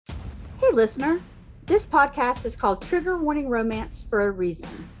Hey, listener. This podcast is called Trigger Warning Romance for a reason.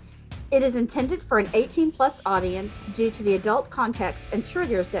 It is intended for an 18 plus audience due to the adult context and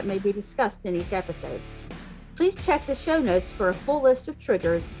triggers that may be discussed in each episode. Please check the show notes for a full list of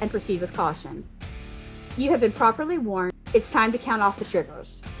triggers and proceed with caution. You have been properly warned. It's time to count off the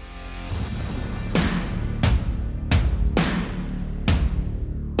triggers.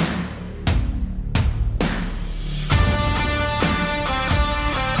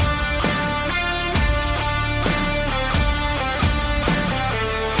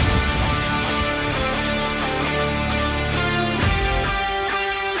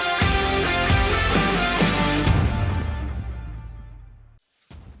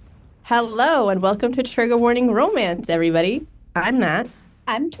 Hello and welcome to Trigger Warning Romance, everybody. I'm Nat.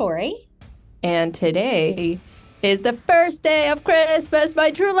 I'm Tori. And today is the first day of Christmas.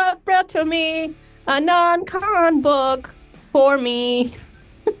 My true love brought to me a non-con book for me.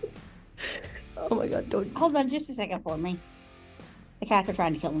 Oh my god, don't... Hold on just a second for me. The cats are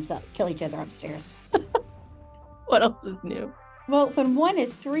trying to kill each other upstairs. What else is new? Well, when one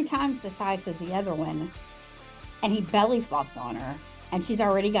is 3 times the size of the other one, and he belly flops on her, and she's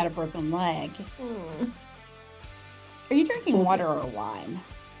already got a broken leg. Are you drinking water or wine?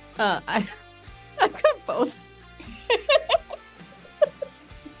 I've got both.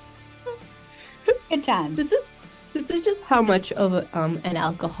 Good times. This is just how much of an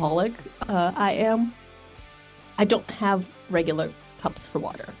alcoholic I am. I don't have regular cups for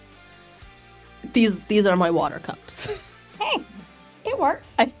water. These are my water cups. Hey, it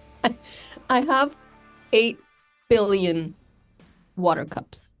works. I have 8 billion water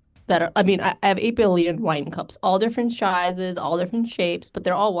cups that are, I have 8 billion wine cups, all different sizes, all different shapes, but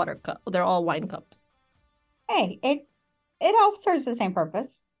they're all they're all wine cups. Hey, it all serves the same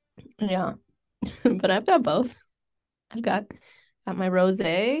purpose. Yeah. But I've got both. I've got my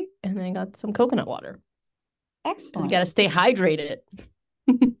rosé and then I got some coconut water. Excellent. You got to stay hydrated.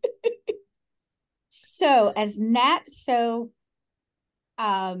 So, as Nat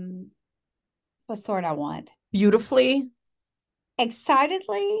what's the word I want? Beautifully.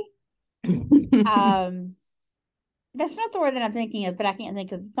 Excitedly. That's not the word that I'm thinking of, but I can't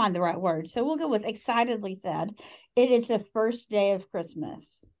find the right word. So we'll go with excitedly said, it is the first day of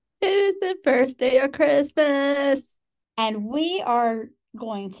Christmas. It is the first day of Christmas. And we are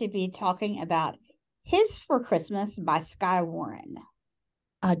going to be talking about His for Christmas by Skye Warren.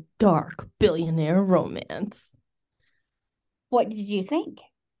 A dark billionaire romance. What did you think?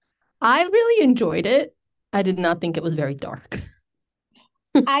 I really enjoyed it. I did not think it was very dark.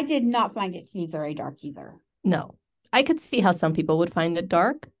 I did not find it to be very dark either. No. I could see how some people would find it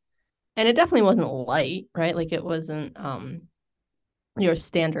dark. And it definitely wasn't light, right? Like it wasn't your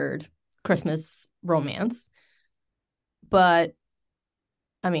standard Christmas romance. But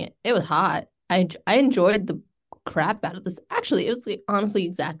I mean, it was hot. I enjoyed the crap out of this. Actually, it was honestly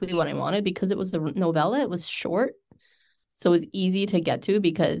exactly what I wanted because it was a novella. It was short. So it was easy to get to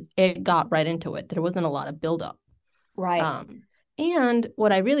because it got right into it. There wasn't a lot of buildup. Right. And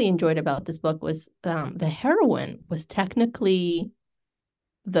what I really enjoyed about this book was the heroine was technically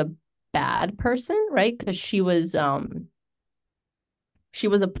the bad person, right? Because she was in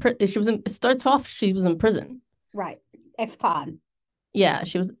prison. Right. Ex-con. Yeah,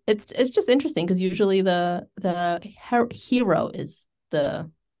 she was. It's just interesting because usually the hero is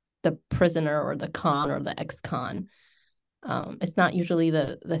the prisoner or the con or the ex-con. It's not usually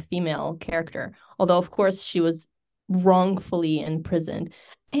the female character, although of course she was wrongfully imprisoned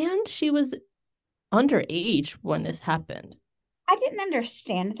and she was underage when this happened. I didn't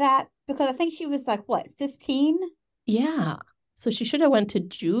understand that because I think she was like, what, 15? Yeah. So she should have went to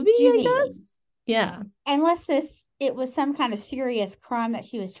juvie, I guess. Yeah. Unless it was some kind of serious crime that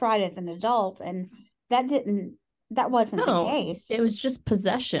she was tried as an adult, and that wasn't the case. It was just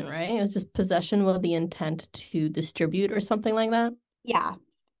possession, right? It was just possession with the intent to distribute or something like that. Yeah.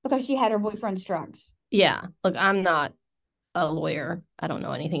 Because she had her boyfriend's drugs. Yeah. Look, I'm not a lawyer. I don't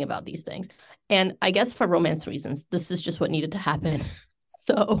know anything about these things. And I guess for romance reasons, this is just what needed to happen.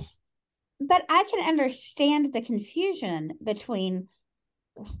 So. But I can understand the confusion between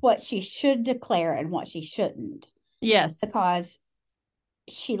what she should declare and what she shouldn't. Yes. Because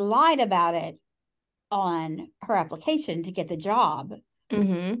she lied about it on her application to get the job.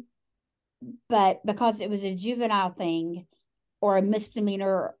 Mm-hmm. But because it was a juvenile thing or a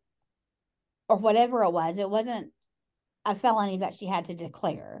misdemeanor or whatever it wasn't a felony that she had to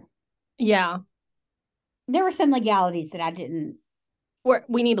declare. Yeah. There were some legalities that I didn't.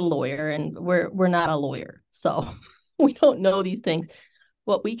 We need a lawyer, and we're not a lawyer, so we don't know these things.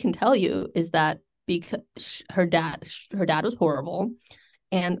 What we can tell you is that because her dad was horrible,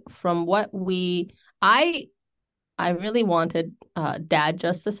 And from what I really wanted dad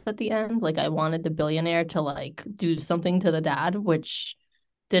justice at the end. Like I wanted the billionaire to like do something to the dad, which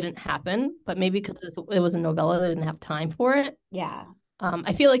didn't happen. But maybe because it was a novella, they didn't have time for it. Yeah,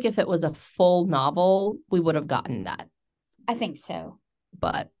 I feel like if it was a full novel, we would have gotten that, I think so.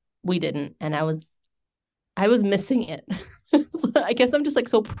 but we didn't, and I was missing it. So I guess I'm just like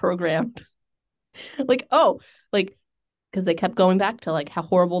so programmed. Like, oh, like because they kept going back to like how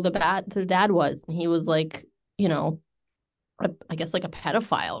horrible the dad was, and he was like, you know, I guess like a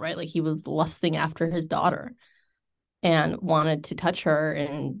pedophile, right? Like he was lusting after his daughter and wanted to touch her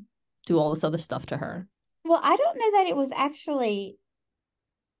and do all this other stuff to her. Well, I don't know that it was actually.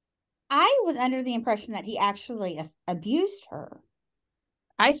 I was under the impression that he actually abused her.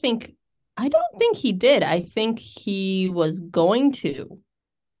 I think I don't think he did. I think he was going to.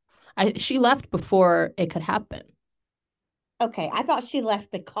 I She left before it could happen. Okay, I thought she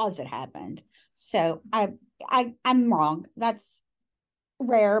left because it happened. So I'm wrong. That's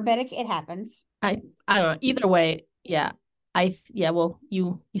rare, but it happens. I don't know. Either way, yeah. Yeah, well,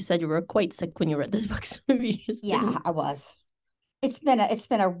 you said you were quite sick when you read this book, so maybe you just Yeah, didn't. I was. It's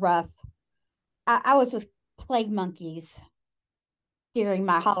been a rough. I was with plague monkeys during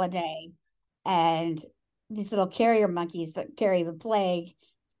my holiday, and these little carrier monkeys that carry the plague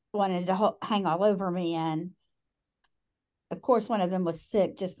wanted to hang all over me, and of course, one of them was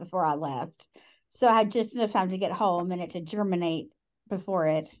sick just before I left. So I had just enough time to get home and it to germinate before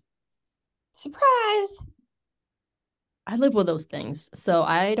it. Surprise! I live with those things, so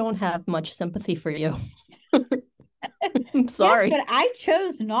I don't have much sympathy for you. I'm Yes, sorry. but I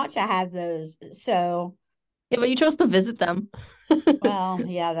chose not to have those. So, Yeah, but you chose to visit them. well,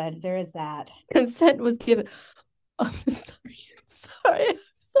 yeah, there is that. Consent was given. Oh, I'm sorry. Sorry.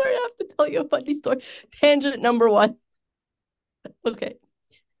 Sorry, I have to tell you a funny story. Tangent number one. Okay.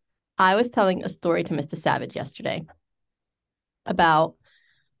 I was telling a story to Mr. Savage yesterday about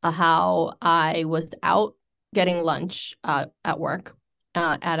how I was out getting lunch at work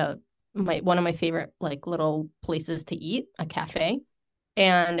at my one of my favorite like little places to eat, a cafe,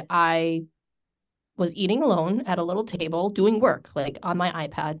 and I was eating alone at a little table doing work like on my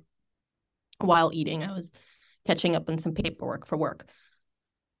iPad while eating. I was catching up on some paperwork for work,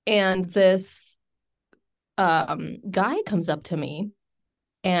 and this guy comes up to me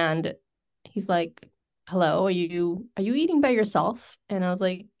and he's like, "Hello, are you eating by yourself?" And I was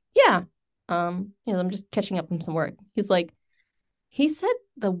like, "Yeah, I'm just catching up on some work." He's like, he said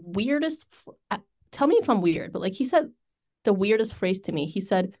the weirdest. Tell me if I'm weird, but like he said the weirdest phrase to me. He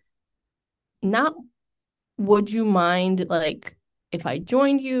said, "Not would you mind like if I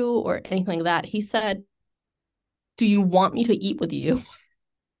joined you or anything like that?" He said, "Do you want me to eat with you?"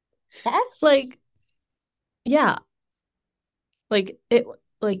 That's Like, yeah, like it,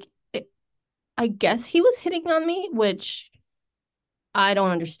 like it, I guess he was hitting on me, which I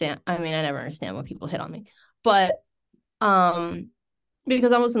don't understand. I mean, I never understand when people hit on me, but um,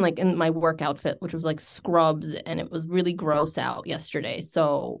 because I was in my work outfit, which was like scrubs, and it was really gross out yesterday.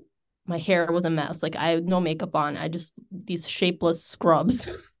 So my hair was a mess. Like I had no makeup on. I just these shapeless scrubs,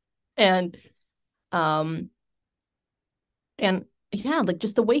 and um, and yeah, like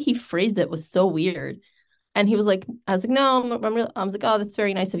just the way he phrased it was so weird. And he was like, I was like, no, I'm really, I was like, oh, that's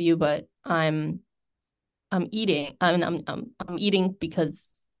very nice of you, but I'm eating. I mean, I'm eating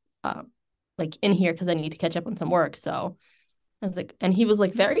because, uh, like in here because I need to catch up on some work. So I was like, and he was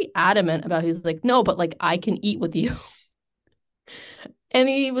like very adamant about. He was like, no, but like I can eat with you, and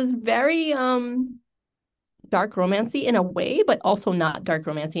he was very dark romancy in a way, but also not dark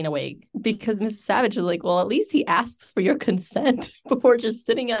romancy in a way because Mrs. Savage is like, well, at least he asks for your consent before just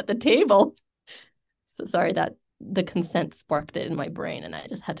sitting at the table. So sorry that the consent sparked it in my brain, and I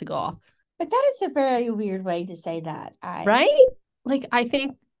just had to go off. but that is a very weird way to say that. I Right? Like I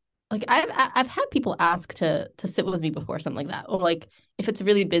think like I've had people ask to sit with me before something like that. Or like if it's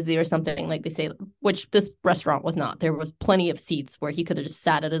really busy or something, like they say, which this restaurant was not. There was plenty of seats where he could have just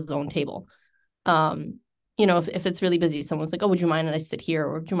sat at his own table. Um, if it's really busy, someone's like, "Oh, would you mind if I sit here,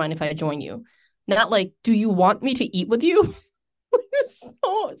 or would you mind if I join you?" Not like, "Do you want me to eat with you?" It's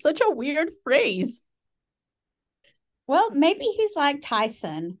such a weird phrase. well, maybe he's like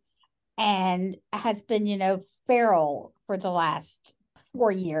Tyson and has been, feral for the last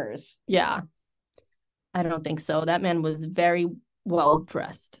 4 years. Yeah, I don't think so. That man was very well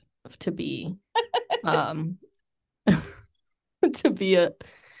dressed to be um to be a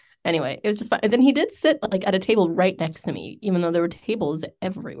anyway, it was just fine. And then he did sit like at a table right next to me, even though there were tables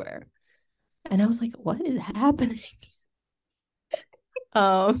everywhere. And I was like, what is happening?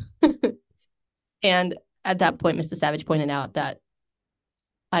 Um and at that point, Mr. Savage pointed out that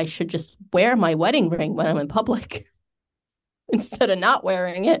I should just wear my wedding ring when I'm in public instead of not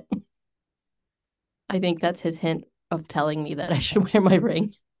wearing it. I think that's his hint of telling me that I should wear my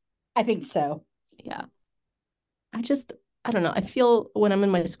ring. I think so. Yeah. I just, I don't know. I feel when I'm in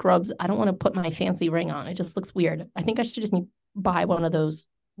my scrubs, I don't want to put my fancy ring on. It just looks weird. I think I should just buy one of those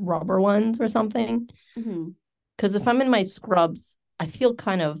rubber ones or something. Mm-hmm. Because if I'm in my scrubs, I feel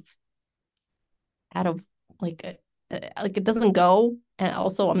kind of out of like it doesn't go. And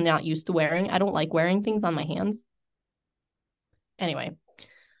also, I'm not used to wearing. I don't like wearing things on my hands. Anyway,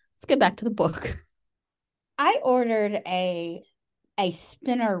 let's get back to the book. I ordered a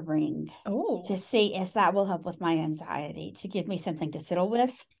spinner ring to Oh, see if that will help with my anxiety, to give me something to fiddle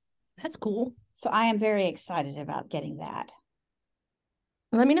with. that's cool. So I am very excited about getting that.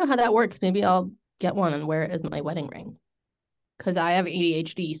 Let me know how that works. Maybe I'll get one and wear it as my wedding ring. Because I have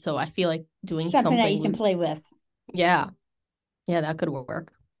ADHD, so I feel like doing Something that you something can with, play with. yeah, yeah, that could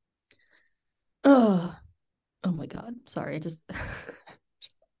work. Oh, oh my God. Sorry. I just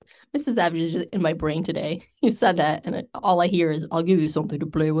Mrs. Savage is just in my brain today. You said that, and all I hear is, I'll give you something to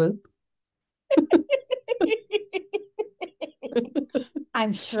play with.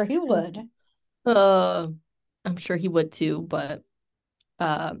 I'm sure he would. Uh, I'm sure he would too, but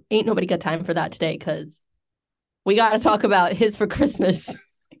ain't nobody got time for that today because we got to talk about his for Christmas.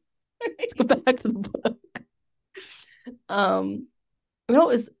 Let's go back to the book. Um, it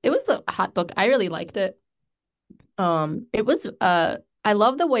was a hot book. I really liked it. It was I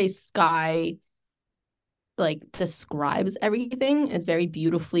love the way Skye like describes everything is very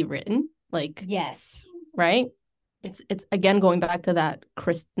beautifully written. Like, Yes. right? It's again going back to that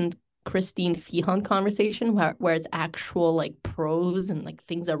Christine Feehan conversation where it's actual like prose and like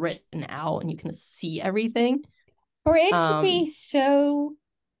things are written out and you can see everything. For it to be Um, so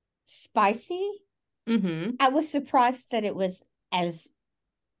spicy, mm-hmm. I was surprised that it was as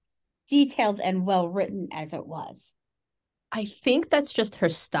detailed and well written as it was. I think that's just her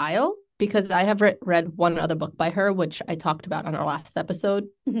style because I have read one other book by her, which I talked about on our last episode.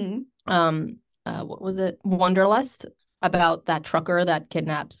 Mm-hmm. Um, what was it? Wanderlust, about that trucker that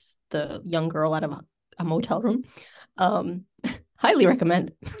kidnaps the young girl out of a motel room. Um, highly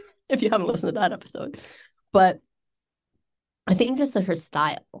recommend if you haven't listened to that episode. But I think just her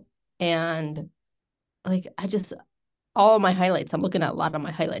style and like I just all my highlights. I'm looking at a lot of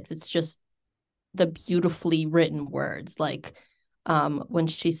my highlights. It's just the beautifully written words. Like when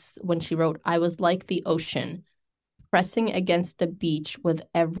she wrote, "I was like the ocean, pressing against the beach with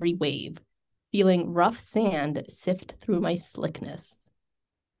every wave, feeling rough sand sift through my slickness."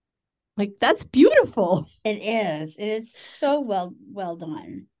 Like that's beautiful. It is. It is so well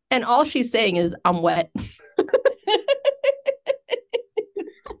done. And all she's saying is, "I'm wet."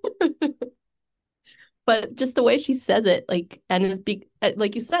 But just the way she says it, like, and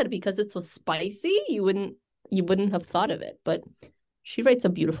like you said, because it's so spicy, you wouldn't have thought of it. But she writes a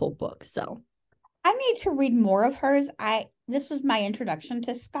beautiful book. So, I need to read more of hers. I This was my introduction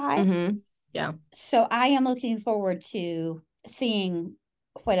to Skye. Yeah, So I am looking forward to seeing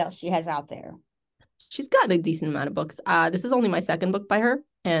what else she has out there. she's got a decent amount of books. This is only my second book by her,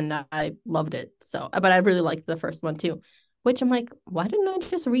 and I loved it. So, but I really liked the first one too. Which I'm like, why didn't I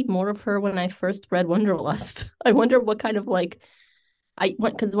just read more of her when I first read Wonderlust? I wonder what kind of like I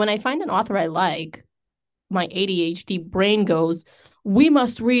went because when I find an author I like, my ADHD brain goes, we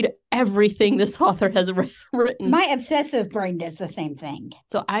must read everything this author has written. My obsessive brain does the same thing.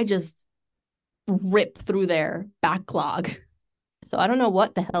 So I just rip through their backlog. So I don't know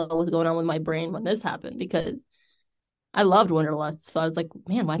what the hell was going on with my brain when this happened because I loved Wonderlust. So I was like,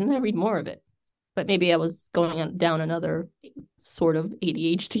 man, why didn't I read more of it? But maybe I was going down another sort of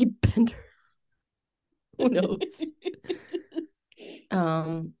ADHD bender. Who knows?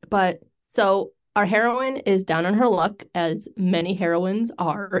 But so our heroine is down on her luck, as many heroines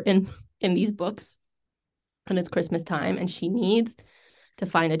are in these books, and it's Christmas time, and she needs to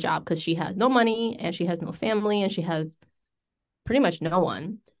find a job because she has no money and she has no family and she has pretty much no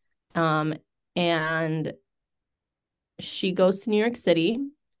one. Um, and she goes to New York City,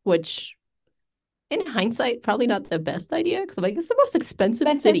 which in hindsight, probably not the best idea because I'm like, it's the most expensive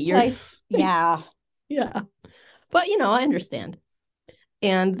city. Expensive place. Yeah. Yeah. But I understand.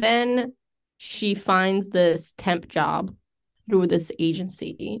 And then she finds this temp job through this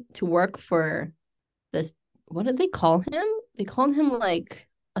agency to work for this. What did they call him? They called him like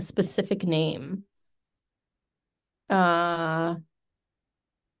a specific name. Uh,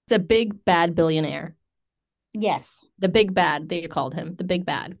 the big bad billionaire. Yes. The big bad, they called him, the big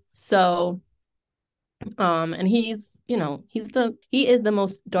bad. So, and he is the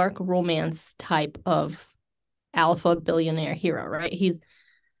most dark romance type of alpha billionaire hero, right? He's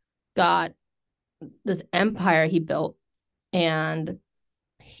got this empire he built, and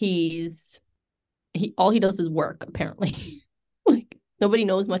he all he does is work, apparently. Like nobody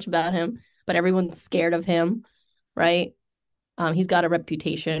knows much about him, but everyone's scared of him, right? He's got a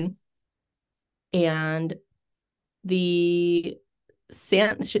reputation, and the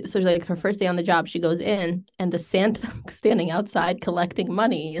so like her first day on the job, she goes in, and the Santa standing outside collecting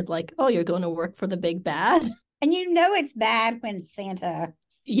money is like, "Oh, you're going to work for the big bad?" And you know it's bad when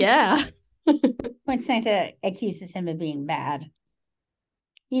Yeah. Santa accuses him of being bad.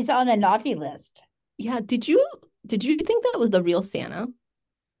 He's on a naughty list. Yeah, did you think that was the real Santa?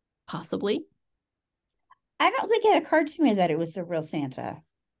 Possibly. I don't think it occurred to me that it was the real Santa.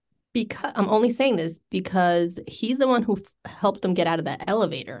 Because I'm only saying this because he's the one who helped them get out of that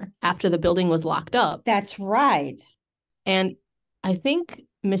elevator after the building was locked up. That's right. And I think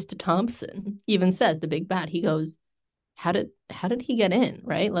Mr. Thompson even says the big bad. He goes, how did he get in?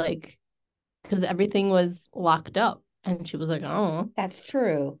 Right? Like, because everything was locked up. And she was like, oh. That's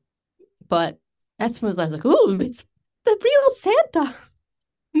true. But that's when I was like, ooh, it's the real Santa.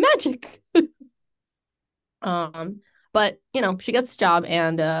 Magic. um, but she gets this job,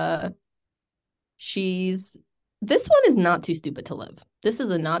 and she's this one is not too stupid to live. This is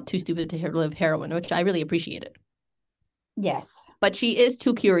a not too stupid to live heroine, which I really appreciated. Yes. But she is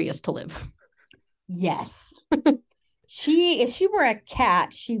too curious to live. Yes. If she were a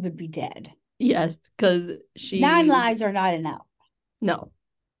cat, she would be dead. Yes, because 9 lives are not enough. No.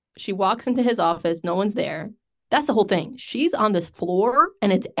 She walks into his office, no one's there. That's the whole thing. She's on this floor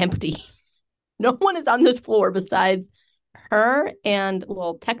and it's empty. No one is on this floor besides her and,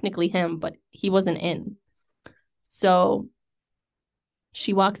 well, technically him, but he wasn't in. So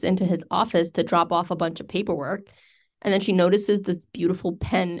she walks into his office to drop off a bunch of paperwork, and then she notices this beautiful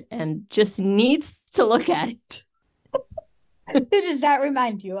pen and just needs to look at it. Who does that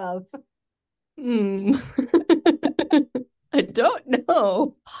remind you of? I don't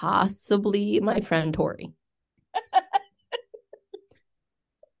know. Possibly my friend Tori,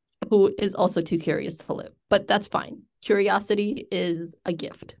 who is also too curious to live, but that's fine. Curiosity is a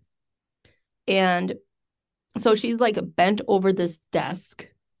gift. And so she's like bent over this desk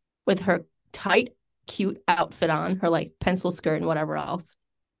with her tight, cute outfit on, her like pencil skirt and whatever else.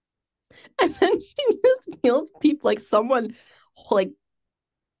 And then she just feels people, like someone like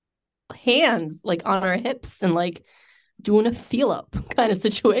hands like on her hips and like doing a feel up kind of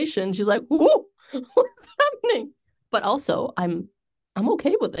situation. She's like, whoa, what's happening? But also I'm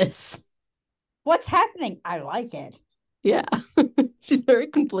okay with this. What's happening? I like it. Yeah. She's very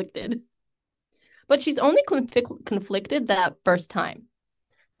conflicted. But she's only conflicted that first time.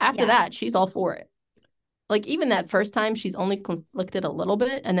 After that, she's all for it. Like even that first time, she's only conflicted a little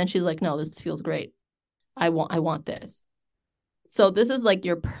bit, and then she's like, "No, this feels great. I want this." So this is like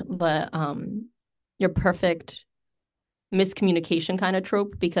your perfect miscommunication kind of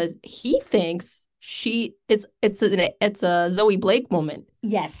trope, because he thinks it's a Zoe Blake moment.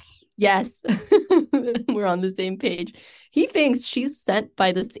 Yes. Yes. We're on the same page. He thinks she's sent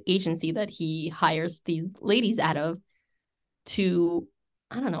by this agency that he hires these ladies out of to,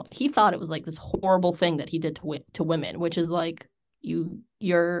 I don't know. He thought it was like this horrible thing that he did to women, which is like your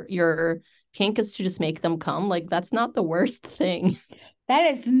kink is to just make them come. Like that's not the worst thing.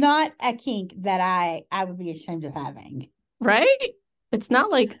 That is not a kink that I would be ashamed of having. Right? It's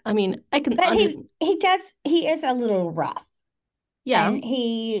not like, I mean, I can. But he is a little rough. Yeah.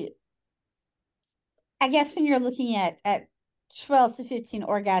 And I guess when you're looking at 12 to 15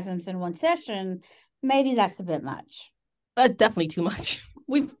 orgasms in one session, maybe that's a bit much. That's definitely too much.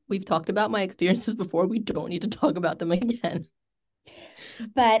 We've talked about my experiences before. We don't need to talk about them again.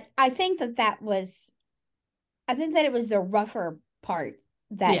 But I think that it was the rougher part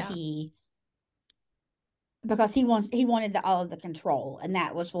that because he wanted all of the control, and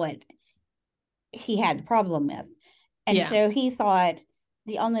that was what he had the problem with. And so he thought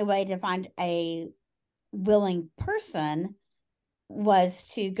the only way to find a willing person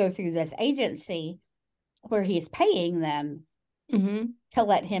was to go through this agency where he's paying them to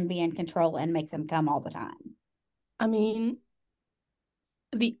let him be in control and make them come all the time. I mean,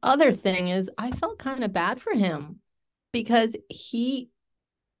 the other thing is I felt kind of bad for him because he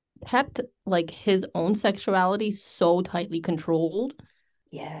kept like his own sexuality so tightly controlled.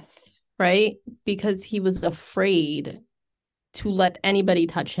 Yes. Right? Because he was afraid to let anybody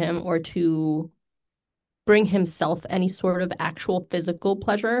touch him or to bring himself any sort of actual physical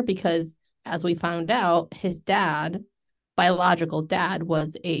pleasure, because as we found out, his dad, biological dad,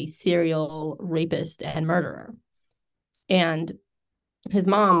 was a serial rapist and murderer. And his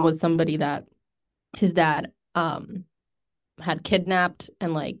mom was somebody that his dad had kidnapped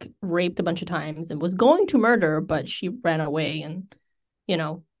and like raped a bunch of times and was going to murder, but she ran away and, you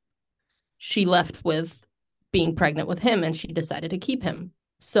know, she left with being pregnant with him and she decided to keep him.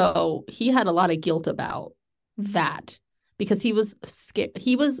 So he had a lot of guilt about that because he was scared.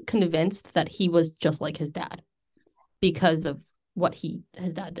 He was convinced that he was just like his dad because of what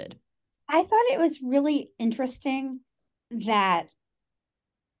his dad did. I thought it was really interesting that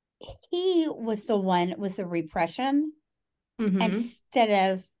he was the one with the repression Mm-hmm.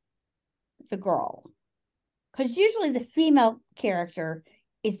 instead of the girl. Because usually the female character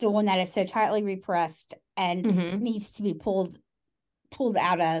is the one that is so tightly repressed and Mm-hmm. needs to be pulled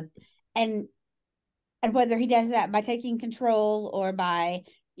out of, and whether he does that by taking control or by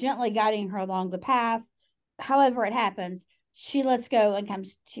gently guiding her along the path, however it happens, she lets go and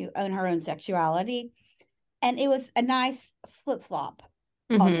comes to own her own sexuality. And it was a nice flip flop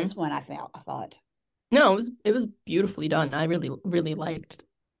on Mm-hmm. this one. I thought. No, it was beautifully done. I really, really liked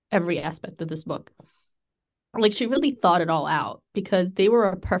every aspect of this book. Like she really thought it all out because they were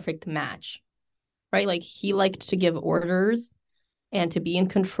a perfect match, right? Like he liked to give orders and to be in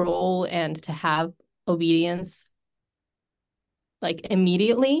control and to have obedience like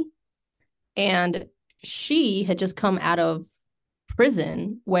immediately. And she had just come out of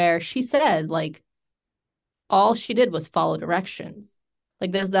prison where she says like all she did was follow directions.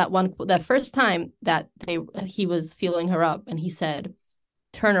 Like there's that first time that he was feeling her up and he said,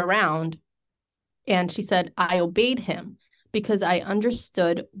 "Turn around." And she said, "I obeyed him because I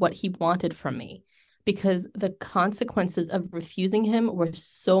understood what he wanted from me, because the consequences of refusing him were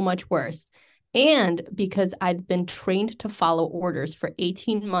so much worse. And because I'd been trained to follow orders for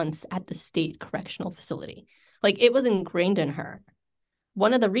 18 months at the state correctional facility." Like it was ingrained in her.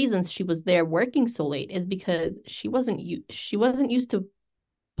 One of the reasons she was there working so late is because she wasn't used to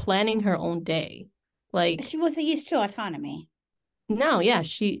planning her own day. Like She wasn't used to autonomy. no, yeah,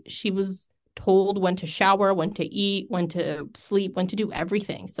 she was told when to shower, when to eat, when to sleep, when to do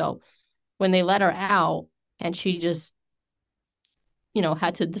everything. So when they let her out and she just,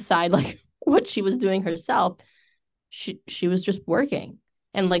 had to decide like what she was doing herself, she was just working.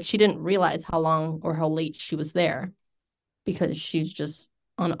 And like she didn't realize how long or how late she was there because she's just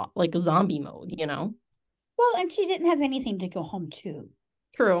on like a zombie mode. Well, and she didn't have anything to go home to.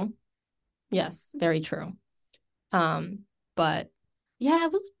 True. Yes, very true. Um, but yeah,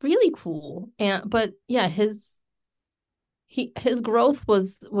 it was really cool. And but yeah, his growth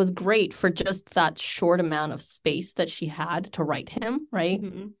was great for just that short amount of space that she had to write him, right?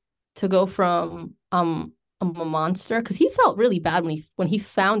 Mm-hmm. To go from a monster because he felt really bad when he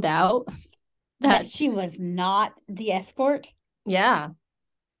found out That that she was not the escort. yeah,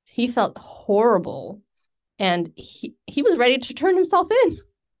 he felt horrible and he was ready to turn himself in.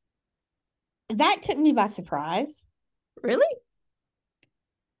 That took me by surprise. Really?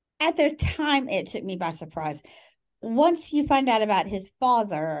 At the time, it took me by surprise. Once you find out about his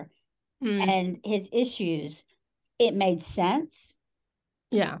father Mm, and his issues, it made sense.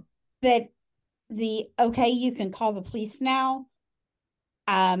 yeah. But the okay, you can call the police now.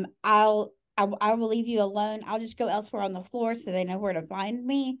 I will leave you alone. I'll just go elsewhere on the floor so they know where to find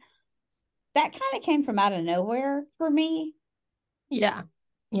me. That kind of came from out of nowhere for me. Yeah.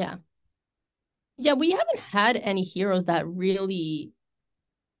 Yeah. Yeah, we haven't had any heroes that really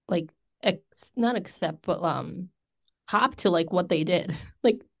like not accept but hop to like what they did.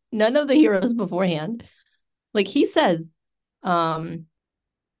 Like none of the heroes beforehand. Like he says, um,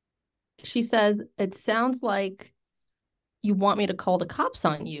 she says, "It sounds like you want me to call the cops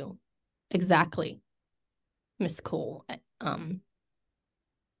on you." Exactly, Miss Cole.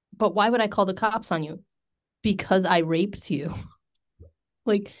 But why would I call the cops on you? Because I raped you.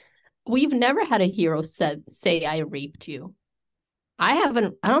 Like we've never had a hero say I raped you. I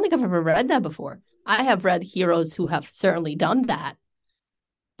don't think I've ever read that before. I have read heroes who have certainly done that,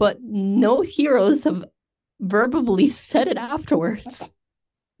 but no heroes have verbally said it afterwards.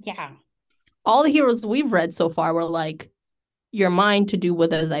 Yeah. All the heroes we've read so far were like, "You're mine to do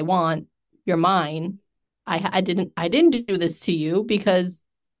with as I want. You're mine. I didn't do this to you because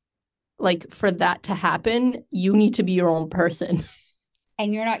like for that to happen, you need to be your own person."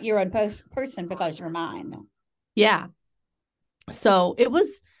 And you're not your own person because you're mine. Yeah. So it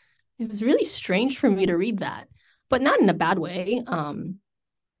was really strange for me to read that, but not in a bad way.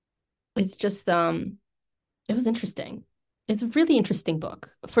 It's just it was interesting. It's a really interesting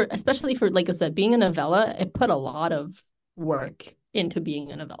book for especially for like I said, being a novella, it put a lot of work into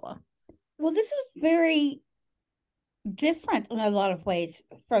being a novella. Well, this was very different in a lot of ways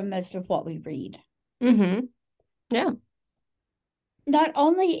from most of what we read. Mm-hmm. Yeah. Not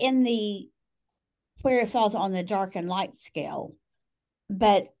only in the where it falls on the dark and light scale.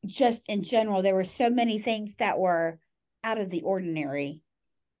 But just in general, there were so many things that were out of the ordinary.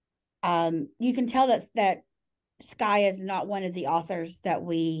 You can tell that Skye is not one of the authors that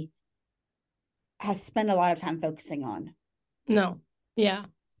we have spent a lot of time focusing on. No. Yeah.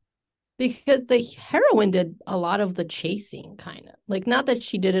 Because the heroine did a lot of the chasing, kind of. Like, not that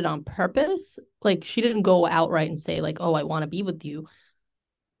she did it on purpose. Like, she didn't go outright and say, like, oh, I want to be with you.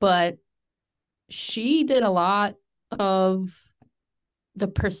 But she did a lot of the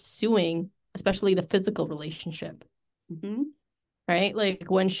pursuing, especially the physical relationship. Mm-hmm. Right? Like,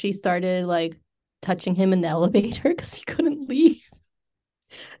 when she started, like, touching him in the elevator because he couldn't leave.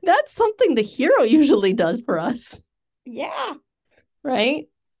 That's something the hero usually does for us. Yeah. Right?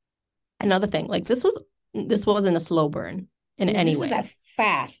 Another thing, like, this wasn't a slow burn in No, any this was way. a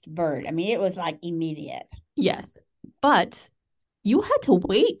fast bird. I mean, it was like immediate. Yes. But you had to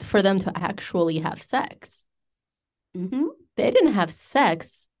wait for them to actually have sex. Mm-hmm. They didn't have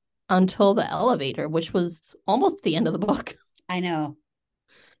sex until the elevator, which was almost the end of the book. I know.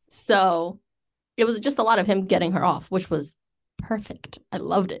 So it was just a lot of him getting her off, which was perfect. I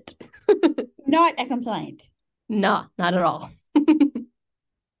loved it. Not a complaint. Nah, not at all.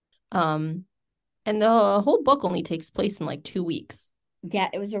 um, and the whole book only takes place in like 2 weeks. Yeah,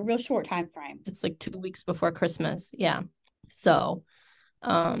 it was a real short time frame. It's like 2 weeks before Christmas. Yeah. So,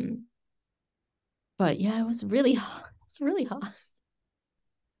 um, but yeah, it was really hot. It was really hot.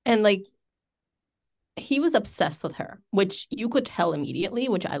 And like he was obsessed with her, which you could tell immediately,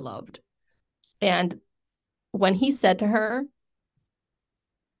 which I loved. And when he said to her,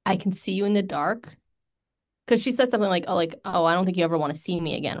 I can see you in the dark, because she said something like, oh, I don't think you ever want to see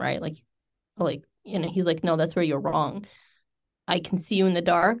me again, right? Like, he's like, no, that's where you're wrong. I can see you in the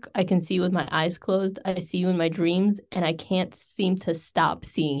dark. I can see you with my eyes closed. I see you in my dreams, and I can't seem to stop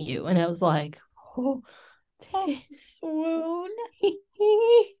seeing you. And I was like, oh, Oh, swoon.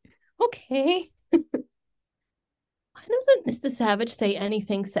 okay. Why doesn't Mr. Savage say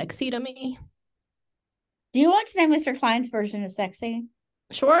anything sexy to me? Do you want to know Mr. Klein's version of sexy?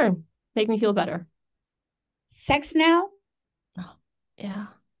 Sure. Make me feel better. Sex now? Oh, yeah.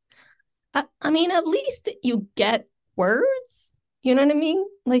 I mean, at least you get words. You know what I mean?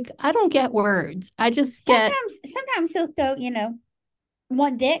 Like, I don't get words. I just get. Sometimes he'll go,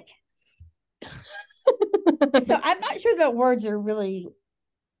 one dick. So I'm not sure that words are really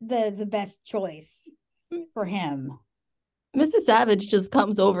the best choice for him. Mr. Savage just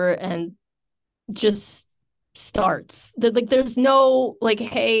comes over and just starts. Like, there's no, like,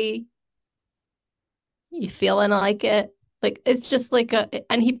 hey, you feeling like it? Like, it's just like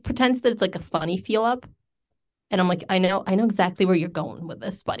and he pretends that it's like a funny feel up. And I'm like, I know exactly where you're going with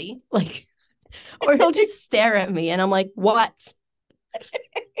this, buddy. Like, or he'll just stare at me and I'm like, what?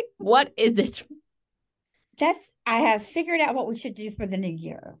 What is it? I have figured out what we should do for the new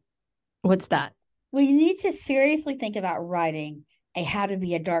year. What's that? We need to seriously think about writing a how to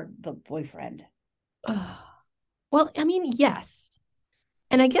be a dark book boyfriend. Well, I mean, yes.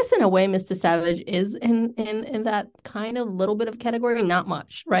 And I guess in a way, Mr. Savage is in that kind of little bit of category, not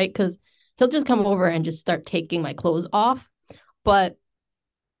much, right? Because he'll just come over and just start taking my clothes off, but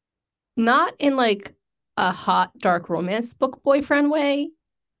not in like a hot, dark romance book boyfriend way,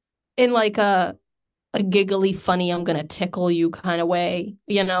 in like a giggly, funny, I'm gonna tickle you kind of way,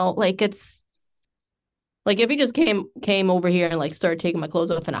 like it's like if he just came over here and like started taking my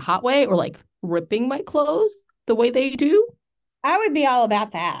clothes off in a hot way or like ripping my clothes the way they do, I would be all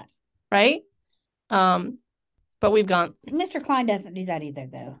about that. right? But we've gone. Mr. Klein doesn't do that either,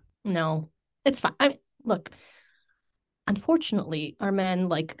 though. No, it's fine. I mean, look, unfortunately, our men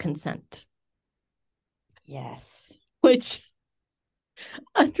like consent, Yes. which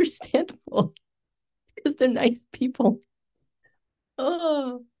understandable because they're nice people.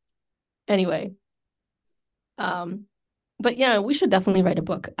 Oh, anyway, but yeah, we should definitely write a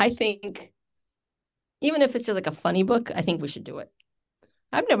book. I think even if it's just like a funny book, I think we should do it.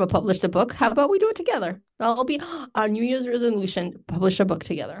 I've never published a book. How about we do it together? That'll be our New Year's resolution: publish a book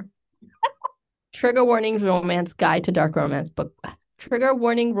together. Trigger warnings romance guide to dark romance book. Trigger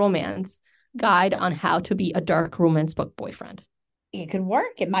warning romance guide on how to be a dark romance book boyfriend. It could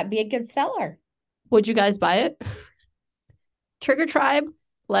work. It might be a good seller. Would you guys buy it? Trigger Tribe,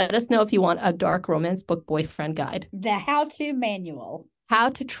 let us know if you want a dark romance book boyfriend guide. The how-to manual. How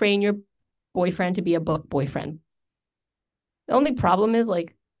to train your boyfriend to be a book boyfriend. The only problem is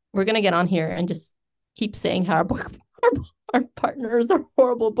like we're gonna get on here and just keep saying how our partners are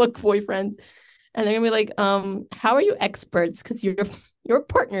horrible book boyfriends. And they're gonna be like, how are you experts? Because your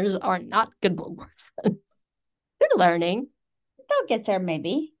partners are not good book boyfriends. They're learning. They'll get there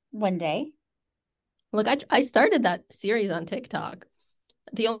maybe one day. Look, I started that series on TikTok.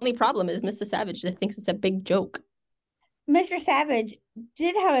 The only problem is Mr. Savage thinks it's a big joke. Mr. Savage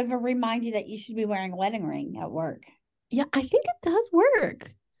did, however, remind you that you should be wearing a wedding ring at work. Yeah, I think it does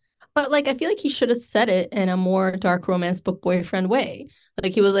work. But like I feel like he should have said it in a more dark romance book boyfriend way.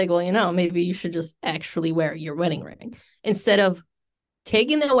 Like he was like, well, maybe you should just actually wear your wedding ring instead of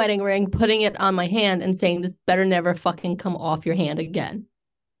taking the wedding ring, putting it on my hand and saying this better never fucking come off your hand again.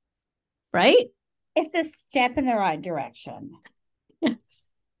 Right? It's a step in the right direction. Yes.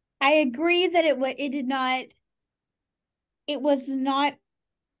 I agree that it was not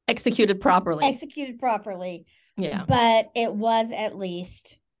Executed properly. executed properly, Yeah. but it was at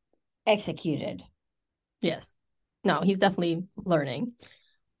least executed. Yes. No, he's definitely learning.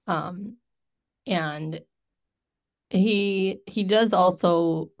 And he does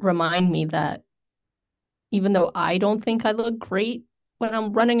also remind me that even though I don't think I look great when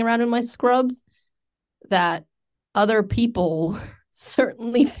I'm running around in my scrubs, that other people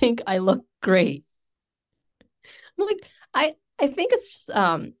certainly think I look great. I'm like, I think it's just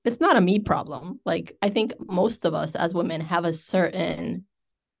it's not a me problem. Like I think most of us as women have a certain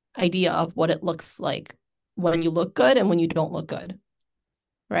idea of what it looks like when you look good and when you don't look good.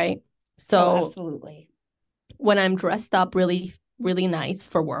 Right? Oh, So absolutely. when I'm dressed up really, really nice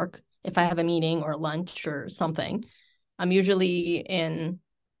for work, if I have a meeting or lunch or something, I'm usually in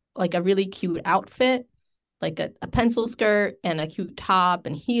like a really cute outfit, like a pencil skirt and a cute top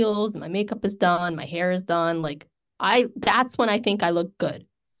and heels, and my makeup is done, my hair is done. Like that's when I think I look good.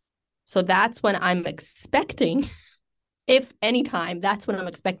 So that's when I'm expecting, if anytime, that's when I'm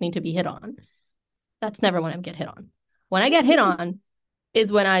expecting to be hit on. That's never when I get hit on. When I get hit on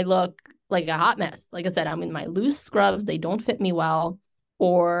is when I look like a hot mess. Like I said, I'm in my loose scrubs, they don't fit me well.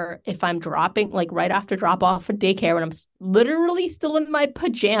 Or if I'm dropping, like right after drop off for daycare, when I'm literally still in my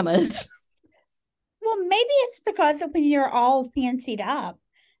pajamas. Well, maybe it's because when you're all fancied up,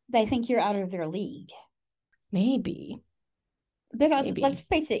 they think you're out of their league. Maybe. Because let's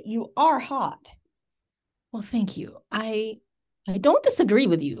Maybe. face it, you are hot. Well, thank you. I don't disagree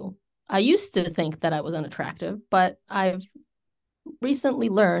with you. I used to think that I was unattractive, but I've recently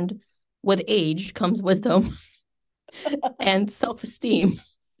learned with age comes wisdom and self-esteem.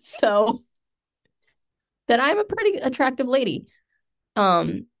 So that I'm a pretty attractive lady.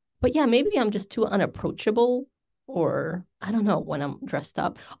 Um, but yeah, maybe I'm just too unapproachable, or I don't know when I'm dressed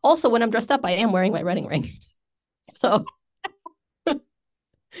up. Also, when I'm dressed up, I am wearing my wedding ring. So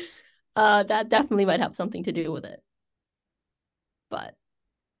that definitely might have something to do with it. But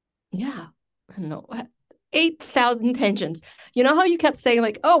yeah, I don't know. 8,000 tangents. You know how you kept saying,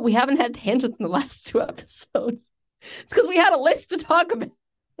 like, oh, we haven't had tangents in the last two episodes? It's because we had a list to talk about.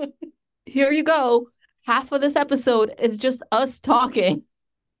 Here you go. Half of this episode is just us talking.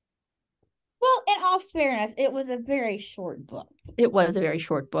 Well, in all fairness, it was a very short book. It was a very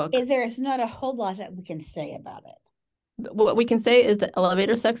short book. There's not a whole lot that we can say about it. What we can say is the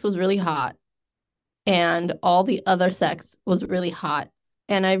elevator sex was really hot, and all the other sex was really hot.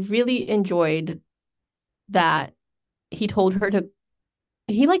 And I really enjoyed that he told her to,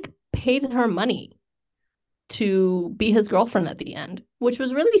 he like paid her money to be his girlfriend at the end, which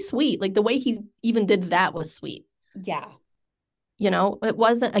was really sweet. Like the way he even did that was sweet. Yeah. It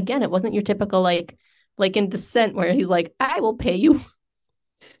wasn't, again, it wasn't your typical like in Descent where he's like, I will pay you,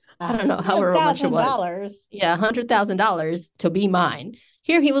 I don't know, however much it was. $100,000. Yeah, $100,000 to be mine.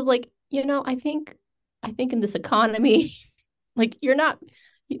 Here he was like, I think in this economy, like you're not,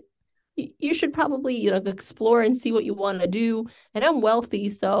 you should probably, explore and see what you want to do. And I'm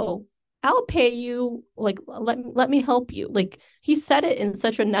wealthy, so I'll pay you. Like, let me help you. Like he said it in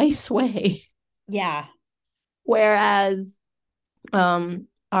such a nice way. Yeah. Whereas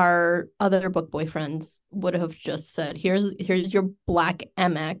our other book boyfriends would have just said, here's your black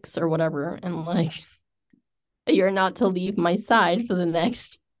MX or whatever, and like you're not to leave my side for the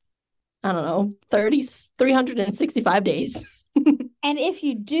next, I don't know, 365 days. And if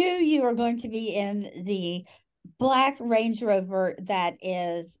you do, you are going to be in the black Range Rover that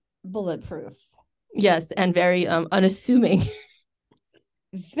is bulletproof. Yes, and very unassuming.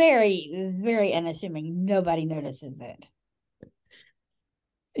 Very, very unassuming. Nobody notices it.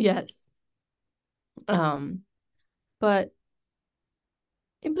 Yes. But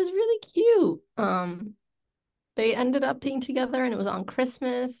it was really cute. They ended up being together and it was on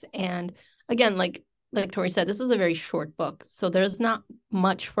Christmas. And again, like Tori said, this was a very short book. So there's not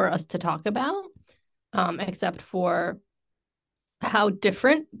much for us to talk about, except for how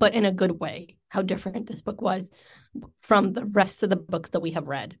different, but in a good way, how different this book was from the rest of the books that we have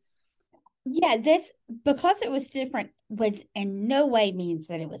read. Yeah, because it was different, which in no way means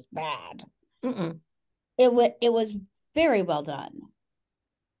that it was bad. Mm-mm. it was very well done.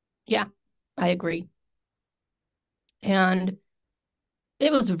 Yeah, I agree. And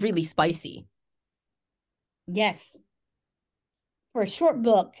it was really spicy. Yes. For a short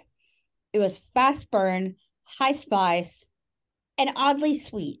book, it was fast burn, high spice, and oddly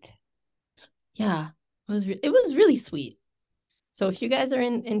sweet. Yeah, it was really sweet. So if you guys are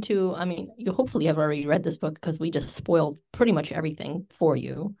into, I mean, you hopefully have already read this book because we just spoiled pretty much everything for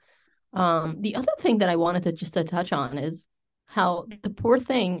you. The other thing that I wanted to touch on is how the poor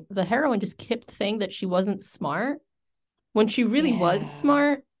thing, the heroine just kept saying that she wasn't smart when she really was Yeah.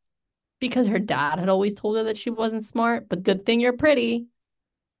 smart because her dad had always told her that she wasn't smart, but good thing you're pretty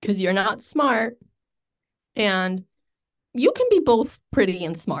because you're not smart. And you can be both pretty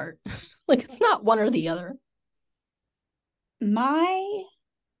and smart. Like it's not one or the other. My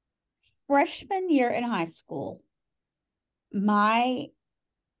freshman year in high school, my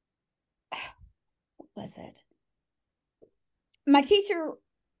what was it? My teacher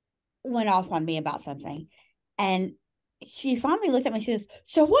went off on me about something, and she finally looked at me. She says,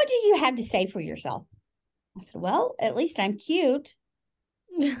 "So, what do you have to say for yourself?" I said, "Well, at least I'm cute."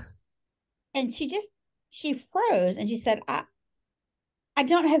 And she froze and she said, I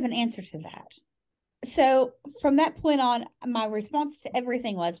don't have an answer to that. So from that point on, my response to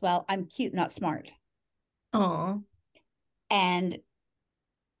everything was, well, I'm cute, not smart. Oh, And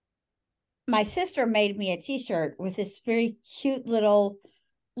my sister made me a t-shirt with this very cute little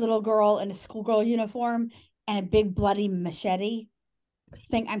girl in a schoolgirl uniform and a big bloody machete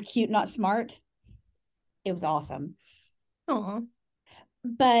saying I'm cute, not smart. It was awesome. oh,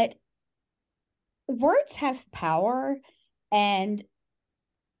 But words have power, and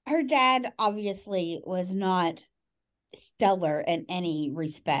her dad obviously was not stellar in any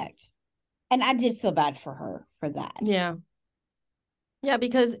respect. And I did feel bad for her for that. yeah. Yeah,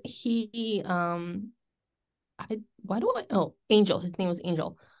 because why do I oh Angel, his name was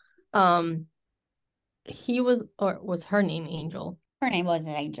Angel. Um he was or was her name Angel? Her name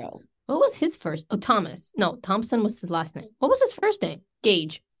wasn't Angel. What was his first? Oh, Thomas. No, Thompson was his last name. What was his first name?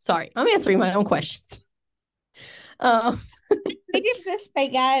 Gage. Sorry, I'm answering my own questions. Uh, Maybe this way,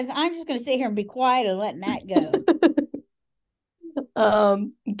 guys, I'm just going to sit here and be quiet and letting that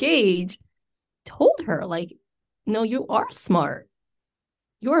go. Gage told her, like, no, you are smart.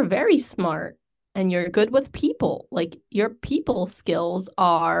 You're very smart and you're good with people. Like, your people skills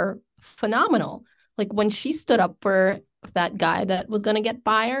are phenomenal. Like, when she stood up for that guy that was going to get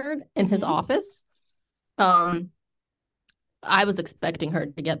fired in his Mm-hmm. office, um, I was expecting her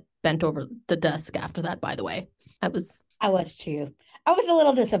to get bent over the desk after that, by the way. I was, I was too. I was a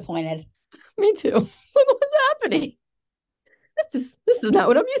little disappointed. me too. Like, what's happening? This is not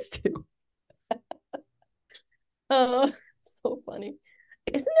what I'm used to. Uh, so funny.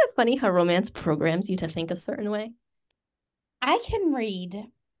 Isn't it funny how romance programs you to think a certain way? I can read.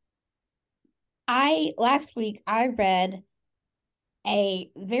 I last week I read a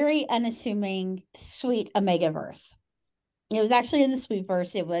very unassuming sweet Omega verse. It was actually in the sweet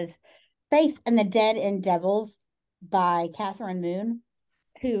verse. It was Faith and the Dead and Devils by Catherine Moon,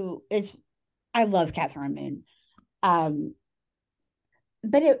 who is I love Catherine Moon. Um,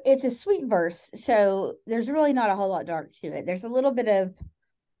 but it's a sweet verse, so there's really not a whole lot dark to it. There's a little bit of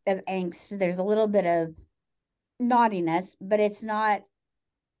angst. There's a little bit of naughtiness, but it's not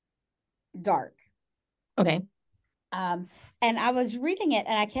dark. Okay. Um, and I was reading it,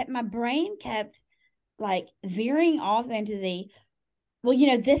 and my brain kept like veering off into the well,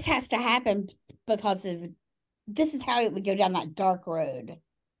 this has to happen because of this is how it would go down that dark road.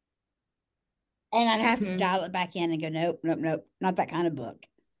 And I'd have to Mhm. dial it back in and go, nope, nope, nope, not that kind of book.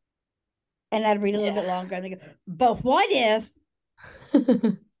 And I'd read a little bit longer and they go, but what if,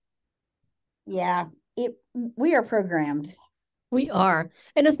 yeah, we are programmed. We are.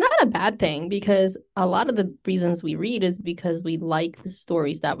 And it's not a bad thing because a lot of the reasons we read is because we like the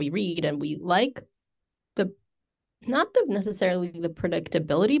stories that we read and we like the not the necessarily the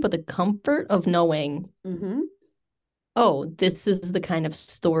predictability, but the comfort of knowing, Mm-hmm. oh, this is the kind of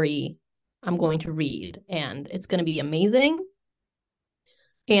story I'm going to read and it's going to be amazing.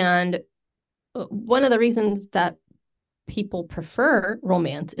 And one of the reasons that people prefer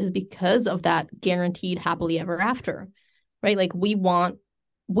romance is because of that guaranteed happily ever after, right? Like we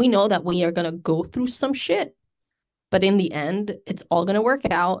know that we are going to go through some shit, but in the end, it's all going to work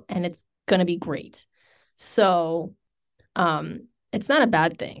out and it's going to be great. So, it's not a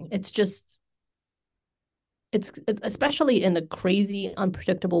bad thing. It's just, it's especially in the crazy,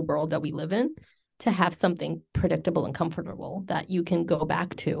 unpredictable world that we live in, to have something predictable and comfortable that you can go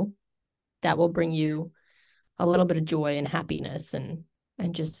back to that will bring you a little bit of joy and happiness and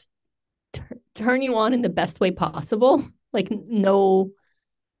just turn you on in the best way possible. Like no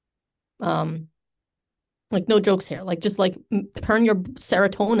um like no jokes here. Like just like turn your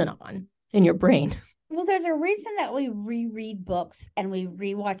serotonin on in your brain. Well, there's a reason that we reread books and we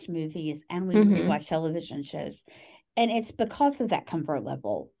rewatch movies and we Mm-hmm. rewatch television shows. And it's because of that comfort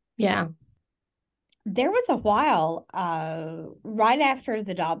level. Yeah. There was a while right after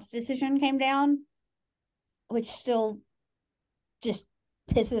the Dobbs decision came down, which still just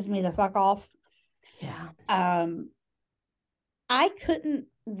pisses me the fuck off. Yeah. I couldn't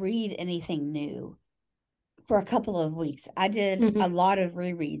read anything new for a couple of weeks. I did Mm-hmm. a lot of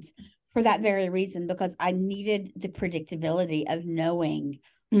rereads for that very reason, because I needed the predictability of knowing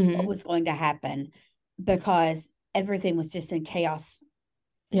what Mm-hmm. was going to happen, because everything was just in chaos.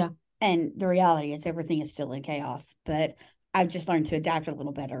 Yeah. And the reality is everything is still in chaos, but I've just learned to adapt a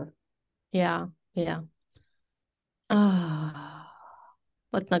little better. Yeah. Yeah. Ah,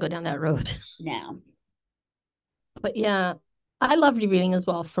 let's not go down that road. Now, But yeah, I love rereading as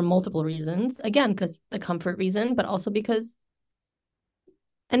well for multiple reasons. Again, because the comfort reason, but also because,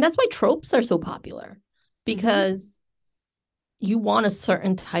 and that's why tropes are so popular, because you want a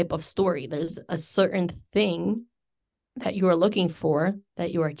certain type of story. There's a certain thing that you are looking for,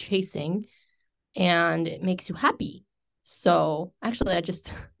 that you are chasing, and it makes you happy. So actually, I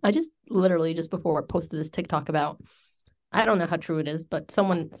just literally just before I posted this TikTok about, I don't know how true it is, but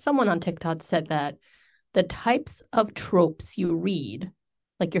someone on TikTok said that the types of tropes you read,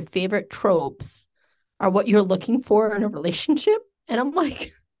 like your favorite tropes, are what you're looking for in a relationship. And I'm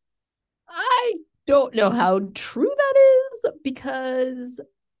like, I don't know how true that is, because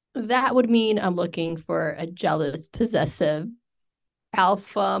that would mean I'm looking for a jealous, possessive,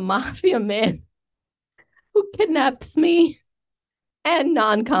 alpha mafia man who kidnaps me and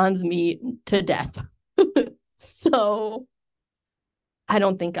non-cons me to death. So I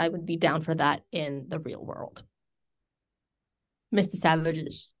don't think I would be down for that in the real world. Mr. Savage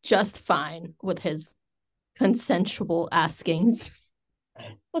is just fine with his consensual askings.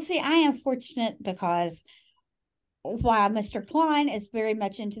 well, see, I am fortunate because while Mr. Klein is very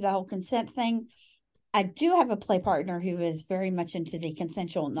much into the whole consent thing, I do have a play partner who is very much into the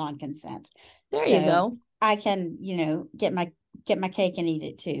consensual non-consent. There you So go. I can, get my cake and eat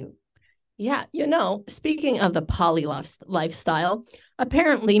it too. Yeah, speaking of the poly lifestyle,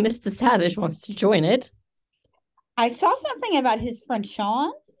 apparently Mr. Savage wants to join it. I saw something about his friend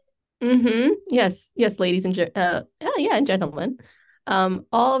Sean. Mm-hmm. Yes, yes, ladies and yeah, and gentlemen. All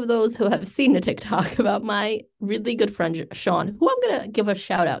of those who have seen the TikTok about my really good friend Sean, who I'm gonna give a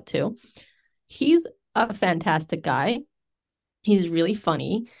shout out to. He's a fantastic guy. He's really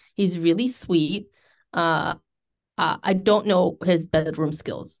funny. He's really sweet. Uh, I don't know his bedroom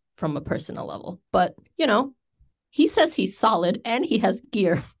skills from a personal level, but he says he's solid and he has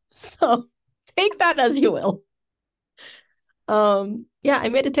gear. So take that as you will. Yeah, I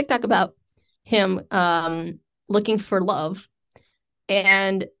made a TikTok about him looking for love.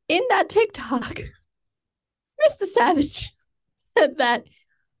 And in that TikTok, Mr. Savage said that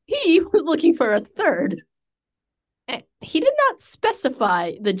he was looking for a third. And he did not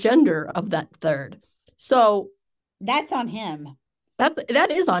specify the gender of that third. So That's on him. that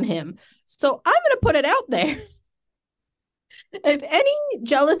is on him. So I'm gonna put it out there. If any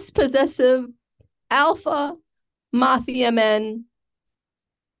jealous, possessive, alpha mafia men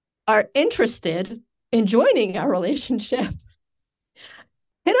are interested in joining our relationship,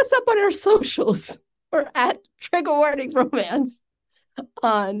 hit us up on our socials. We're at Trigger Warning Romance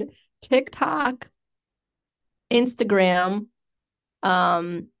on TikTok, Instagram.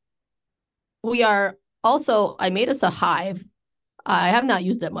 We are also, I made us a Hive. I have not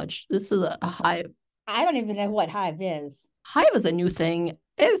used that much. This is a Hive. I don't even know what Hive is. Hive is a new thing.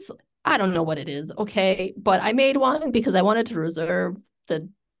 I don't know what it is, okay, but I made one because I wanted to reserve the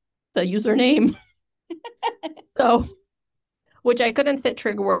username. So, which I couldn't fit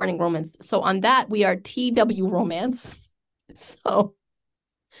Trigger Warning Romance. So on that we are TW Romance. So,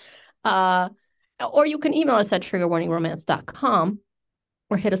 or you can email us at triggerwarningromance.com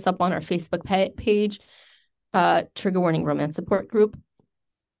or hit us up on our Facebook page, Trigger Warning Romance Support Group.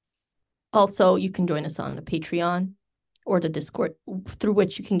 Also, you can join us on the Patreon or the Discord, through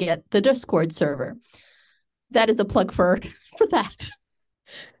which you can get the Discord server. That is a plug for that.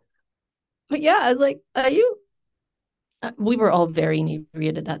 But yeah, I was like, we were all very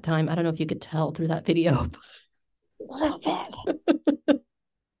inebriated at that time. I don't know if you could tell through that video. A little bit.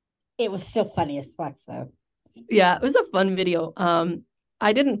 It was still funny as fuck, though. Yeah, it was a fun video.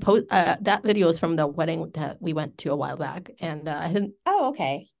 I didn't post that video is from the wedding that we went to a while back, and Oh,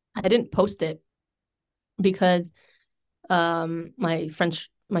 okay. I didn't post it because my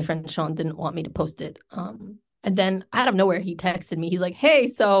my friend Sean didn't want me to post it. And then out of nowhere, he texted me. He's like, hey,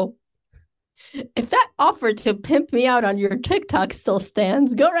 so if that offer to pimp me out on your TikTok still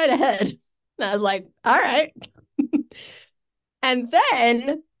stands, go right ahead. And I was like, all right. And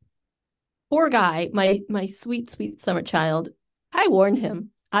then poor guy, my sweet, sweet summer child, I warned him.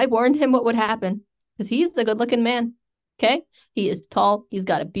 I warned him what would happen because he's a good looking man. Okay. He is tall. He's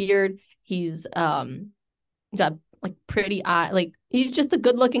got a beard. He's got like pretty eye. Like he's just a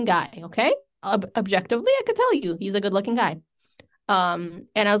good looking guy. Okay. Objectively, I could tell you he's a good looking guy. And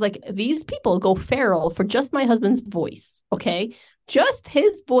I was like, these people go feral for just my husband's voice. Okay. Just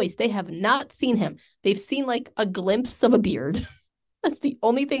his voice. They have not seen him. They've seen like a glimpse of a beard. That's the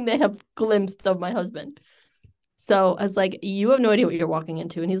only thing they have glimpsed of my husband. So I was like, you have no idea what you're walking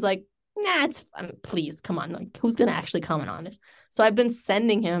into. And he's like, nah, it's please, come on. Like, who's going to actually comment on this? So I've been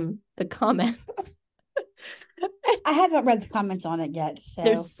sending him the comments. I haven't read the comments on it yet. So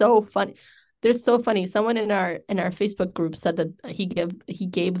they're so funny. They're so funny. Someone in our Facebook group said that he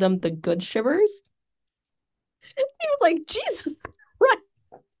gave them the good shivers. He was like, Jesus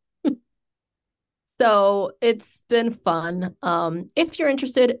Christ. So it's been fun. If you're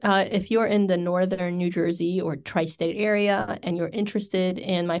interested, if you're in the northern New Jersey or tri-state area and you're interested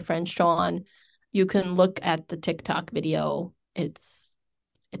in my friend Sean, you can look at the TikTok video. It's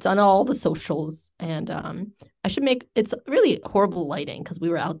on all the socials, and I should make, it's really horrible lighting because we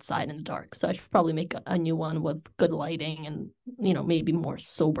were outside in the dark. So I should probably make a new one with good lighting and, maybe more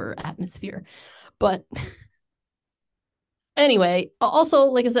sober atmosphere. But anyway, also,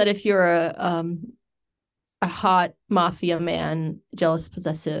 like I said, if you're a hot mafia man, jealous,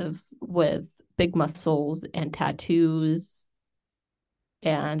 possessive, with big muscles and tattoos,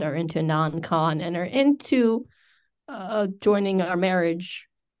 and are into non-con and are into joining our marriage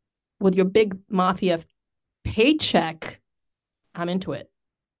with your big mafia paycheck, I'm into it.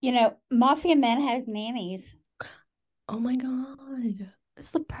 Mafia men have nannies. Oh my God. It's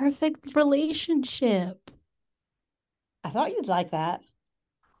the perfect relationship. I thought you'd like that.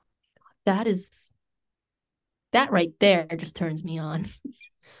 That right there just turns me on.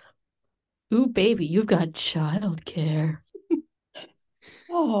 Ooh, baby, you've got childcare.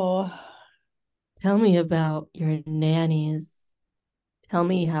 Oh. Tell me about your nannies. Tell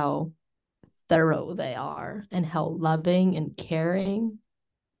me how thorough they are and how loving and caring.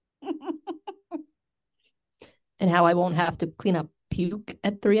 And how I won't have to clean up puke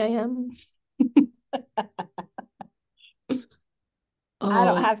at 3 a.m. I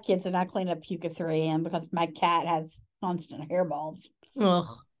don't have kids and I clean up puke at 3 a.m. because my cat has constant hairballs. Ugh.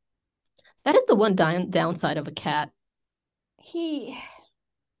 That is the one downside of a cat. He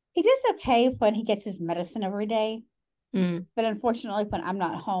does okay when he gets his medicine every day. But unfortunately, when I'm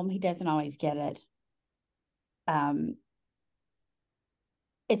not home, he doesn't always get it.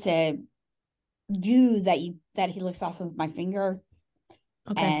 It's a goo that he lifts off of my finger.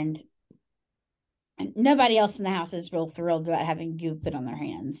 Okay. And nobody else in the house is real thrilled about having goo put on their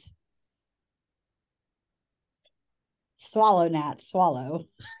hands. Swallow, Nat, swallow.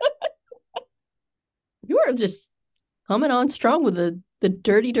 You are just coming on strong with the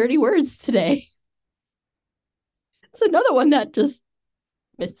dirty, dirty words today. It's another one that just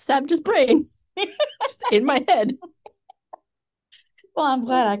Mr. Savage's brain. Just in my head. Well, I'm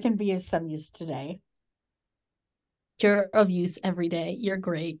glad I can be of some use today. You're of use every day. You're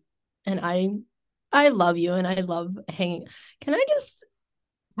great. And I love you and I love hanging. Can I just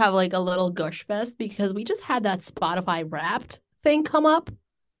have like a little gush fest because we just had that Spotify Wrapped thing come up?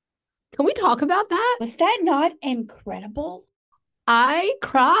 Can we talk about that? Was that not incredible? I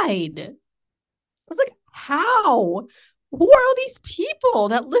cried. I was like, how? Who are all these people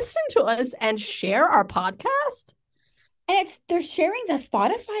that listen to us and share our podcast? And they're sharing the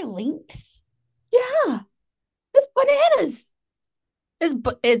Spotify links. Yeah. It's bananas.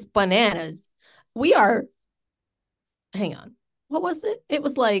 It's bananas. We are, hang on. What was it? It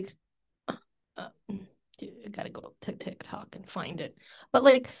was like, dude, I gotta go to TikTok and find it. But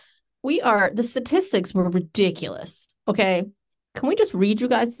like, the statistics were ridiculous. Okay. Can we just read you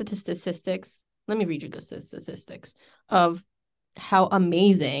guys the statistics? Let me read you the statistics of how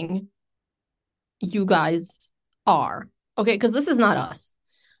amazing you guys are. Okay. Because this is not us.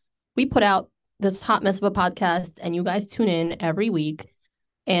 We put out this hot mess of a podcast and you guys tune in every week.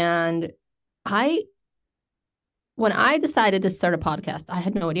 And when I decided to start a podcast, I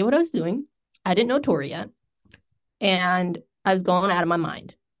had no idea what I was doing. I didn't know Tori yet. And I was going out of my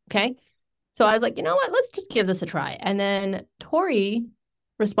mind. Okay. So I was like, you know what? Let's just give this a try. And then Tori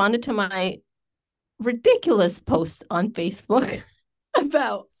responded to my ridiculous post on Facebook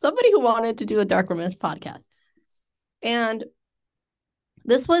about somebody who wanted to do a dark romance podcast. And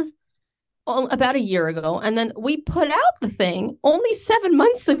This was about a year ago. And then we put out the thing only 7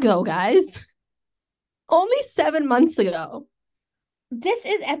 months ago, guys. Only 7 months ago. This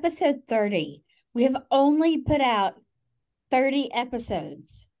is episode 30. We have only put out 30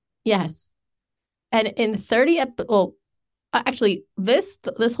 episodes. Yes. And in 30 well, actually, this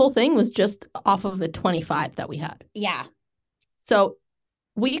whole thing was just off of the 25 that we had. Yeah. So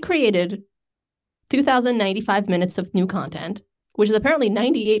we created 2,095 minutes of new content, which is apparently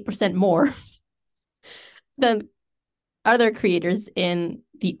 98% more than other creators in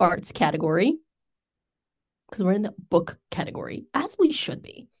the arts category, because we're in the book category, as we should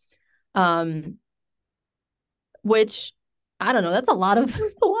be. Which, I don't know, that's a lot of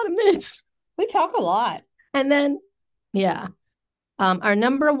minutes. We talk a lot. And then, yeah, our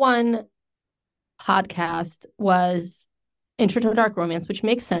number one podcast was Intro to Dark Romance, which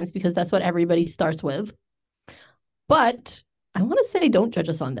makes sense because that's what everybody starts with. But I want to say don't judge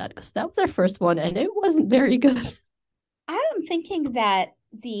us on that, because that was our first one and it wasn't very good. I'm thinking that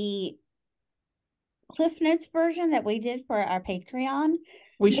the Cliff Notes version that we did for our Patreon,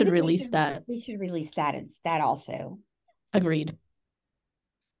 We should release that. We should release that instead also. Agreed.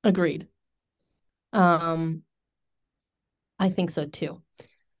 I think so too.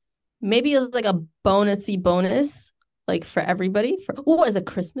 Maybe it's like a bonusy bonus, like for everybody, as a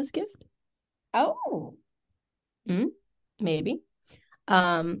Christmas gift. Oh. Maybe.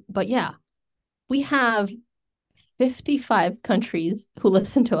 But yeah, we have 55 countries who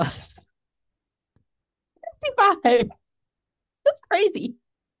listen to us. 55. That's crazy.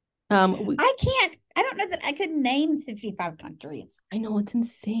 I don't know that I could name 55 countries. I know, it's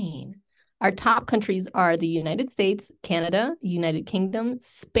insane. Our top countries are the United States, Canada, United Kingdom,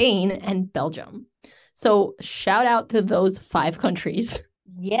 Spain, and Belgium. So shout out to those 5 countries.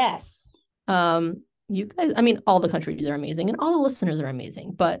 Yes. You guys, I mean, all the countries are amazing and all the listeners are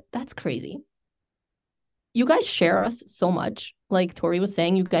amazing, but that's crazy. You guys share us so much. Like Tori was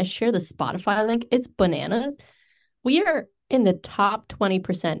saying, you guys share the Spotify link. It's bananas. We are in the top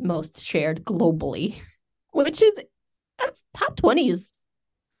 20% most shared globally, which is, that's top 20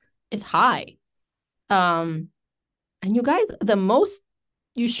 is high. And you guys, the most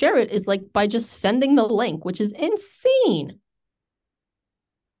you share it is like by just sending the link, which is insane.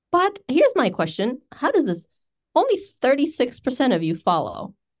 But here's my question. How does this, only 36% of you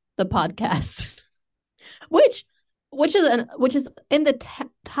follow the podcast, which is in the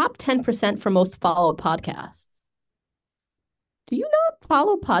top 10% for most followed podcasts. Do you not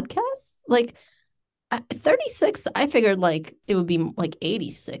follow podcasts? Like 36, I figured like it would be like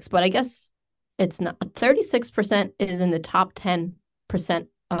 86, but I guess it's not. 36% is in the top 10%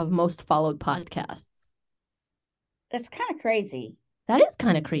 of most followed podcasts. That's kind of crazy. That is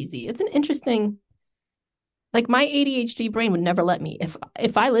kind of crazy. It's an interesting, like my ADHD brain would never let me.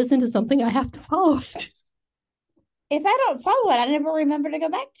 If I listen to something, I have to follow it. If I don't follow it, I never remember to go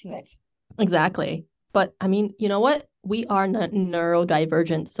back to it. Exactly. But I mean, you know what? We are not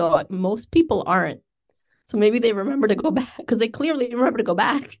neurodivergent, so most people aren't. So maybe they remember to go back, because they clearly remember to go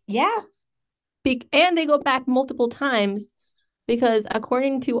back. Yeah. And they go back multiple times, because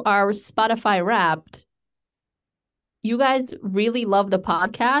according to our Spotify Wrapped, you guys really love the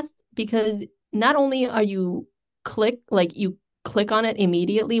podcast because not only are you click on it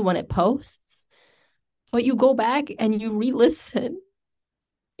immediately when it posts, but you go back and you re-listen.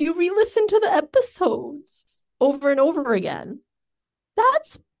 You re-listen to the episodes over and over again.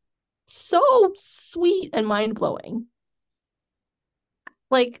 That's so sweet and mind-blowing.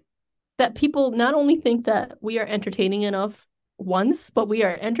 Like, that people not only think that we are entertaining enough once, but we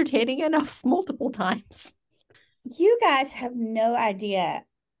are entertaining enough multiple times. You guys have no idea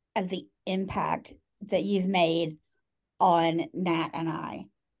of the impact that you've made on Nat and I.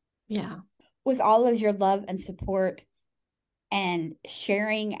 Yeah. With all of your love and support and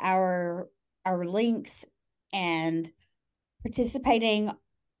sharing our links and participating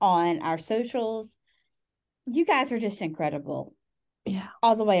on our socials. You guys are just incredible. Yeah.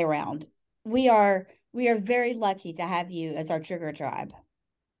 All the way around. We are very lucky to have you as our Trigger Tribe.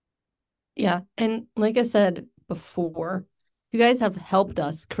 Yeah. And like I said before, you guys have helped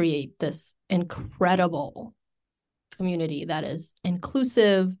us create this incredible community that is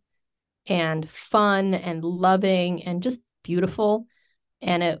inclusive and fun and loving and just beautiful.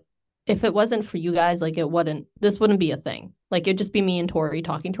 And if it wasn't for you guys, like this wouldn't be a thing. Like it'd just be me and Tori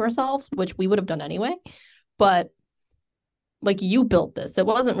talking to ourselves, which we would have done anyway. But like you built this. It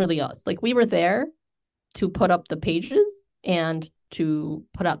wasn't really us. Like we were there to put up the pages and to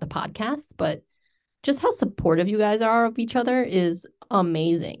put out the podcast, but just how supportive you guys are of each other is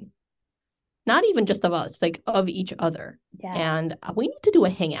amazing. not even just of us, like of each other. Yeah. And we need to do a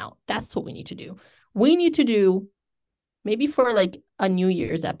hangout. That's what we need to do. We need to do maybe for like a New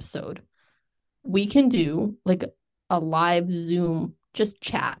Year's episode. We can do like a live Zoom, just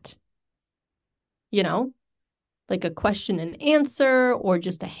chat, you know, like a question and answer or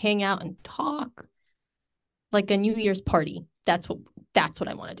just a hangout and talk, like a New Year's party. That's what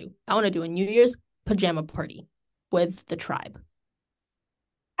I want to do. I want to do a New Year's pajama party with the tribe.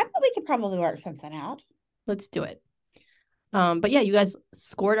 I bet we could probably work something out. Let's do it. But yeah, you guys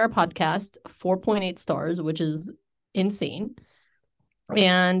scored our podcast 4.8 stars, which is insane.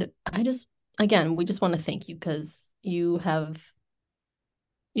 And we just want to thank you because you have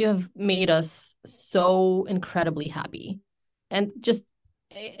made us so incredibly happy. And just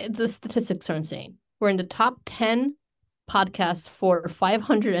the statistics are insane. We're in the top 10 podcasts for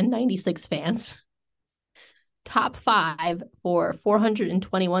 596 fans, top 5 for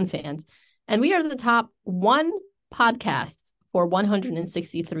 421 fans, and we are the top 1 podcast for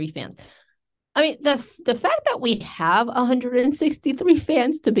 163 fans. I mean, the fact that we have 163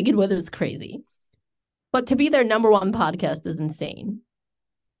 fans to begin with is crazy. But to be their number 1 podcast is insane.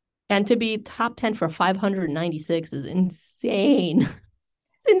 And to be top 10 for 596 is insane.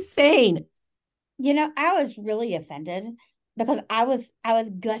 It's insane. You know, I was really offended because I was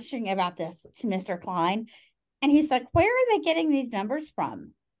gushing about this to Mr. Klein, and he's like, "Where are they getting these numbers from?"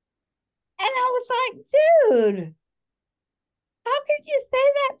 And I was like, "Dude, how could you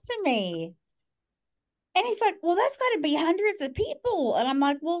say that to me?" And he's like, "Well, that's got to be hundreds of people." And I'm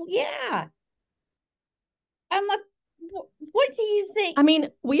like, "Well, yeah." I'm like, "What do you think?" I mean,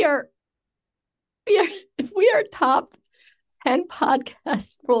 we are top 10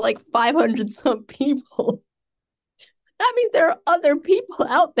 podcasts for like 500 some people. That means there are other people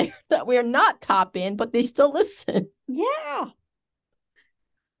out there that we're not top in, but they still listen. Yeah.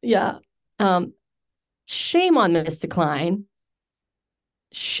 Yeah. Shame on Mr. Klein.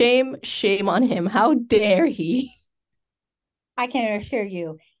 Shame on him. How dare he? I can assure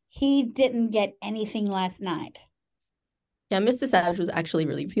you, he didn't get anything last night. Yeah, Mr. Savage was actually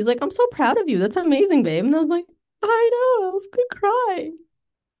really, he's like, "I'm so proud of you. That's amazing, babe." And I was like, "I know, I could cry."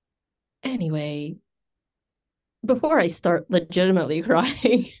 Anyway, before I start legitimately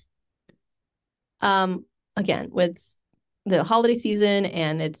crying, again, with the holiday season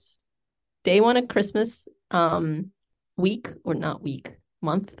and it's day 1 of Christmas, week or not week,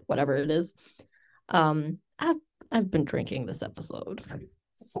 month, whatever it is. I've been drinking this episode,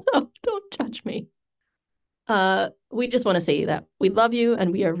 so don't judge me. We just want to say that we love you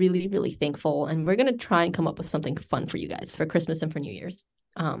and we are really, really thankful. And we're going to try and come up with something fun for you guys for Christmas and for New Year's.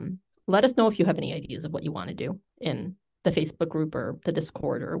 Let us know if you have any ideas of what you want to do in the Facebook group or the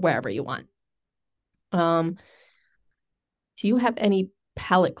Discord or wherever you want. Do you have any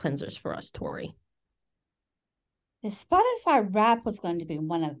palate cleansers for us, Tori? The Spotify Wrap was going to be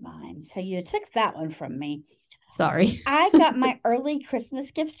one of mine, so you took that one from me. Sorry. I got my early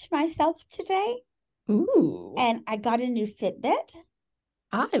Christmas gift to myself today. Ooh. And I got a new Fitbit.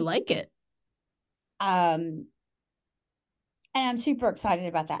 I like it. And I'm super excited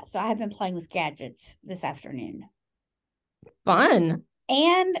about that. So I have been playing with gadgets this afternoon. Fun.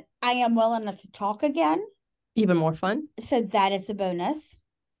 And I am well enough to talk again. Even more fun. So that is a bonus.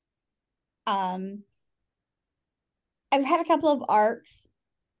 I've had a couple of arcs,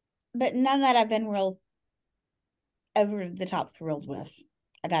 but none that I've been real over the top thrilled with,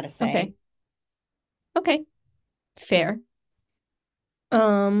 I gotta say. Okay. Fair. I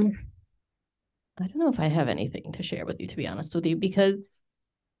don't know if I have anything to share with you, to be honest with you, because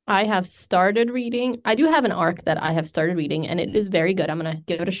I have started reading. I do have an arc that I have started reading, and it is very good. I'm going to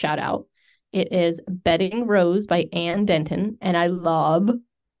give it a shout out. It is Bedding Rose by Anne Denton, and I love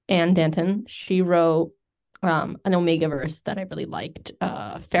Anne Denton. She wrote an Omegaverse that I really liked,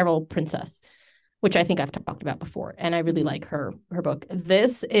 Feral Princess, which I think I've talked about before, and I really like her book.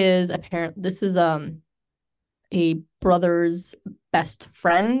 This is a brother's best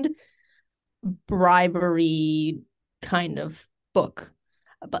friend bribery kind of book.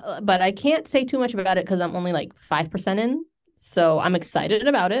 But I can't say too much about it because I'm only like 5% in. So I'm excited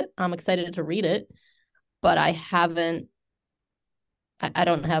about it. I'm excited to read it, but I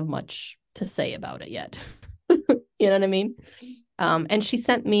don't have much to say about it yet. You know what I mean? And she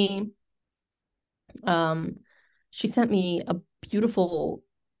sent me a beautiful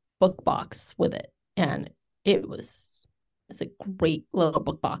book box with it, and it's a great little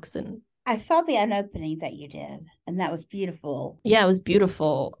book box. And I saw the unopening that you did, and that was beautiful. Yeah, it was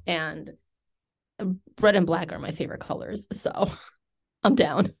beautiful, and red and black are my favorite colors, so I'm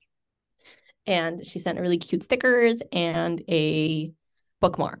down. And she sent really cute stickers and a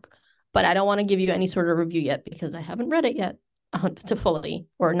bookmark. but I don't want to give you any sort of review yet because I haven't read it yet to fully,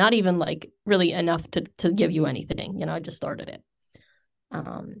 or not even like really enough to give you anything. You know, I just started it.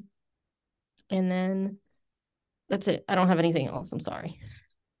 And then that's it. I don't have anything else. I'm sorry.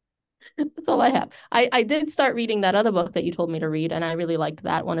 That's all I have. I did start reading that other book that you told me to read, and I really liked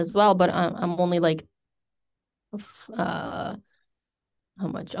that one as well. But I'm only like, how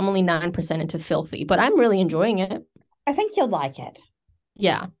much? I'm only 9% into Filthy, but I'm really enjoying it. I think you'll like it.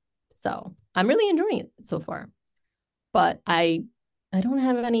 Yeah. So I'm really enjoying it so far. But I don't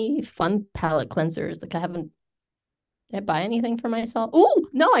have any fun palette cleansers. Like I haven't. Did I buy anything for myself? Oh,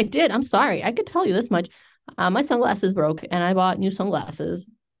 no, I did. I'm sorry. I could tell you this much. My sunglasses broke, and I bought new sunglasses.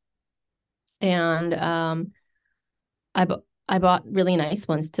 And I bought I bought really nice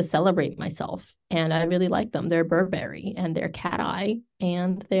ones to celebrate myself, and I really like them. They're Burberry, and they're cat eye,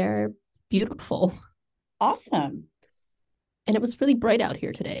 and they're beautiful. Awesome. And it was really bright out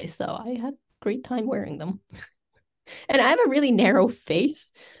here today, so I had a great time wearing them. And I have a really narrow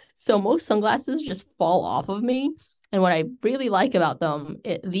face, so most sunglasses just fall off of me. And what I really like about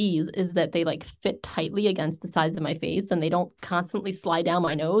these is that they like fit tightly against the sides of my face, and they don't constantly slide down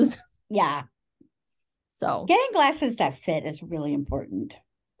my nose. Yeah. So getting glasses that fit is really important.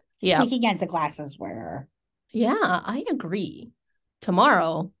 Yeah. Speaking as a glasses wearer. Yeah, I agree.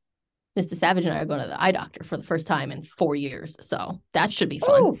 Tomorrow, Mr. Savage and I are going to the eye doctor for the first time in 4 years. So that should be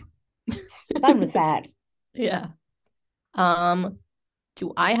fun. Ooh, fun with that. Yeah.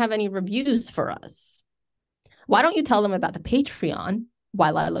 Do I have any reviews for us? Why don't you tell them about the Patreon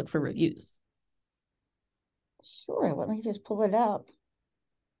while I look for reviews? Sure, let me just pull it up.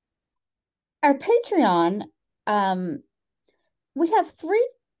 Our Patreon, we have 3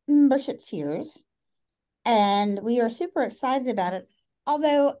 membership tiers, and we are super excited about it.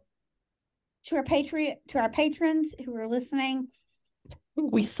 Although to our patrons who are listening,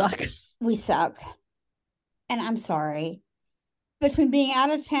 we suck. We suck. And I'm sorry. Between being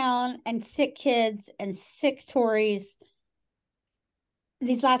out of town and sick kids and sick Tories,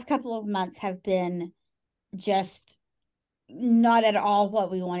 these last couple of months have been just not at all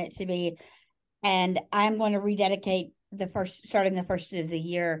what we want it to be. And I'm going to rededicate starting the first of the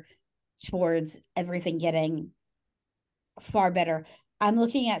year towards everything getting far better. I'm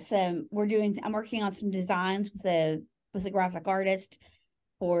working on some designs with a graphic artist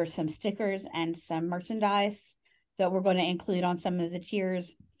for some stickers and some merchandise that we're going to include on some of the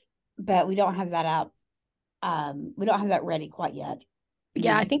tiers, but we don't have that out. We don't have that ready quite yet.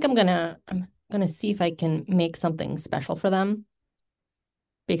 Yeah, I think I'm gonna see if I can make something special for them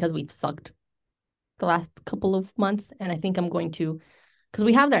because we've sucked the last couple of months, and I think I'm going to, because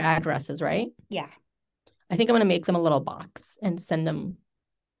we have their addresses, right? Yeah. I think I'm going to make them a little box and send them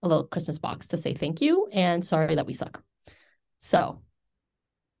a little Christmas box to say thank you and sorry that we suck. So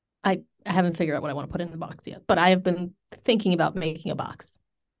I haven't figured out what I want to put in the box yet, but I have been thinking about making a box.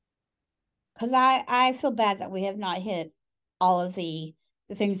 Because I feel bad that we have not hit all of the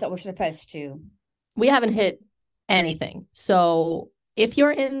things that we're supposed to. We haven't hit anything. So if you're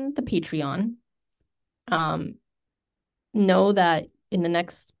in the Patreon, know that in the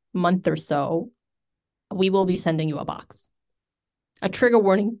next month or so, we will be sending you a box, a trigger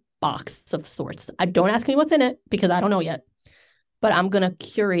warning box of sorts. Don't ask me what's in it because I don't know yet, but I'm going to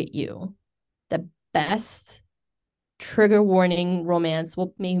curate you the best trigger warning romance.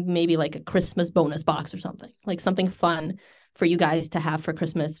 Well, maybe like a Christmas bonus box or something, like something fun for you guys to have for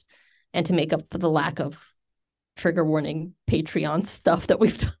Christmas and to make up for the lack of trigger warning Patreon stuff that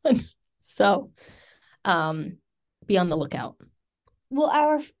we've done. So, be on the lookout. Well,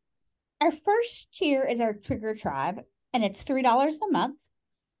 our first tier is our Trigger Tribe, and it's $3 a month.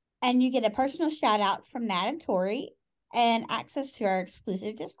 And you get a personal shout out from Nat and Tori and access to our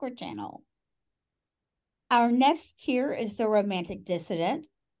exclusive Discord channel. Our next tier is the Romantic Dissident,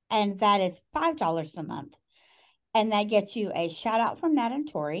 and that is $5 a month. And that gets you a shout out from Nat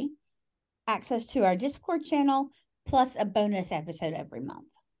and Tori, access to our Discord channel, plus a bonus episode every month.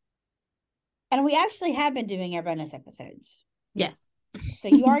 And we actually have been doing our bonus episodes. Yes. So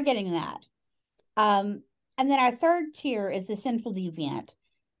you are getting that. And then our third tier is the Sinful Deviant.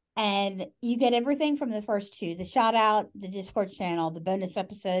 And you get everything from the first two, the shout out, the Discord channel, the bonus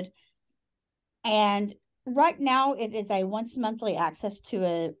episode. And right now it is a once monthly access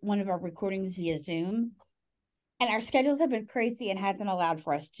to one of our recordings via Zoom. And our schedules have been crazy and hasn't allowed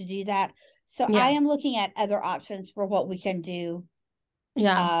for us to do that. So yeah. I am looking at other options for what we can do.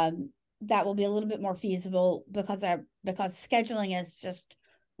 Yeah. That will be a little bit more feasible because scheduling is just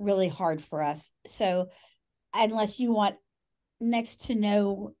really hard for us. So unless you want next to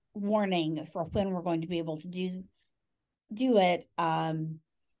no warning for when we're going to be able to do it,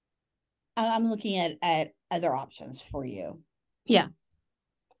 I'm looking at other options for you. Yeah.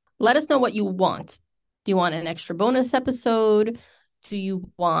 Let us know what you want. Do you want an extra bonus episode? Do you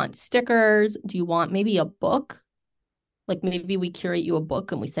want stickers? Do you want maybe a book? Like maybe we curate you a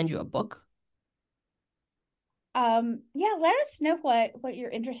book and we send you a book. Yeah, let us know what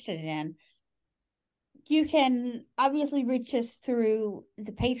you're interested in. You can obviously reach us through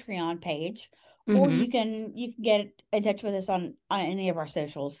the Patreon page, or Mm-hmm. you can get in touch with us on any of our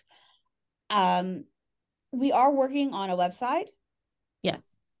socials. We are working on a website,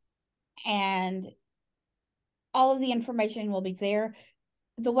 Yes. and all of the information will be there.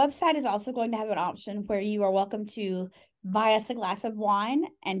 The website is also going to have an option where you are welcome to buy us a glass of wine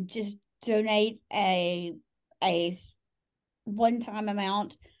and just donate a one-time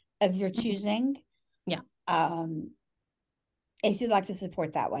amount of your choosing. Yeah. If you'd like to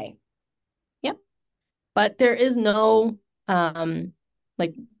support that way. Yep. But there is no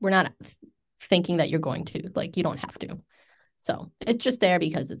like we're not thinking that you're going to. Like you don't have to. So it's just there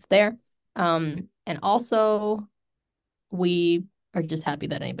because it's there. And also we are just happy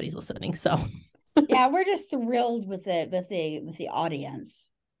that anybody's listening. So yeah, we're just thrilled with the audience.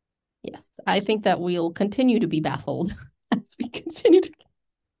 yes, I think that we'll continue to be baffled as we continue to,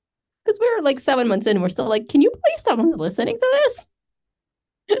 because we're like 7 months in and we're still like, can you believe someone's listening to this?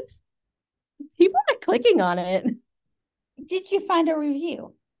 People are clicking on it. Did you find a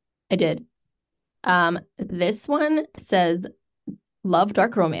review? I did. This one says, love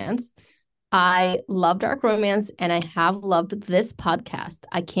dark romance. I love dark romance and I have loved this podcast.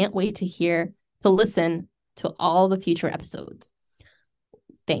 I can't wait to listen to all the future episodes.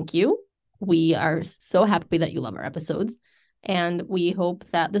 Thank you. We are so happy that you love our episodes. And we hope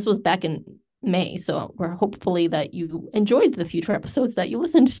that this was back in May. So we're hopefully that you enjoyed the future episodes that you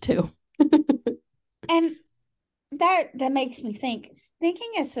listened to. And that makes me think,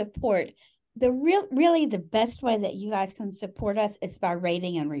 thinking of support, really the best way that you guys can support us is by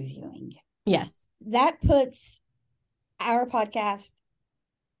rating and reviewing. Yes. That puts our podcast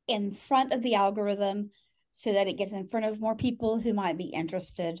in front of the algorithm so that it gets in front of more people who might be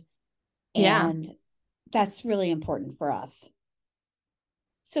interested. And that's really important for us.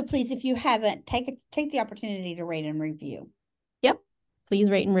 So please, if you haven't, take the opportunity to rate and review. Yep. Please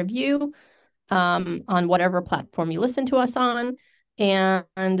rate and review on whatever platform you listen to us on.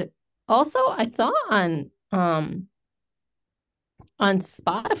 And also I thought on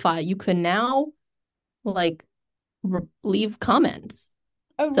Spotify, you can now like leave comments.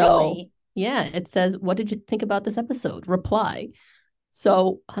 Oh, so, really? Yeah, it says, what did you think about this episode? Reply.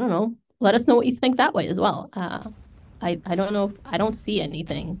 So I don't know. Let us know what you think that way as well. I don't know. I don't see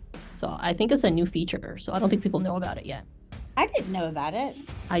anything. So I think it's a new feature. So I don't think people know about it yet. I didn't know about it.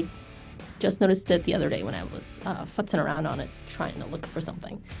 I just noticed it the other day when I was futzing around on it, trying to look for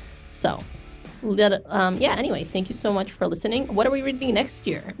something. So anyway, thank you so much for listening. What are we reading next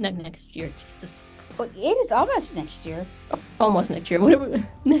year? Not next year, Jesus. Well, it is almost next year. Almost next year. What are we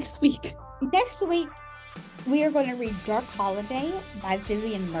next week? Next week, we are going to read Dark Holiday by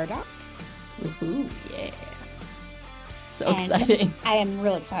Vivian Murdoch. Woohoo, yeah. So exciting. I am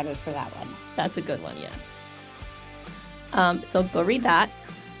real excited for that one. That's a good one, yeah. So go read that,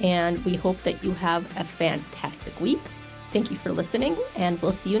 and we hope that you have a fantastic week. Thank you for listening, and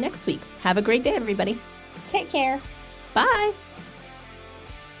we'll see you next week. Have a great day, everybody. Take care. Bye.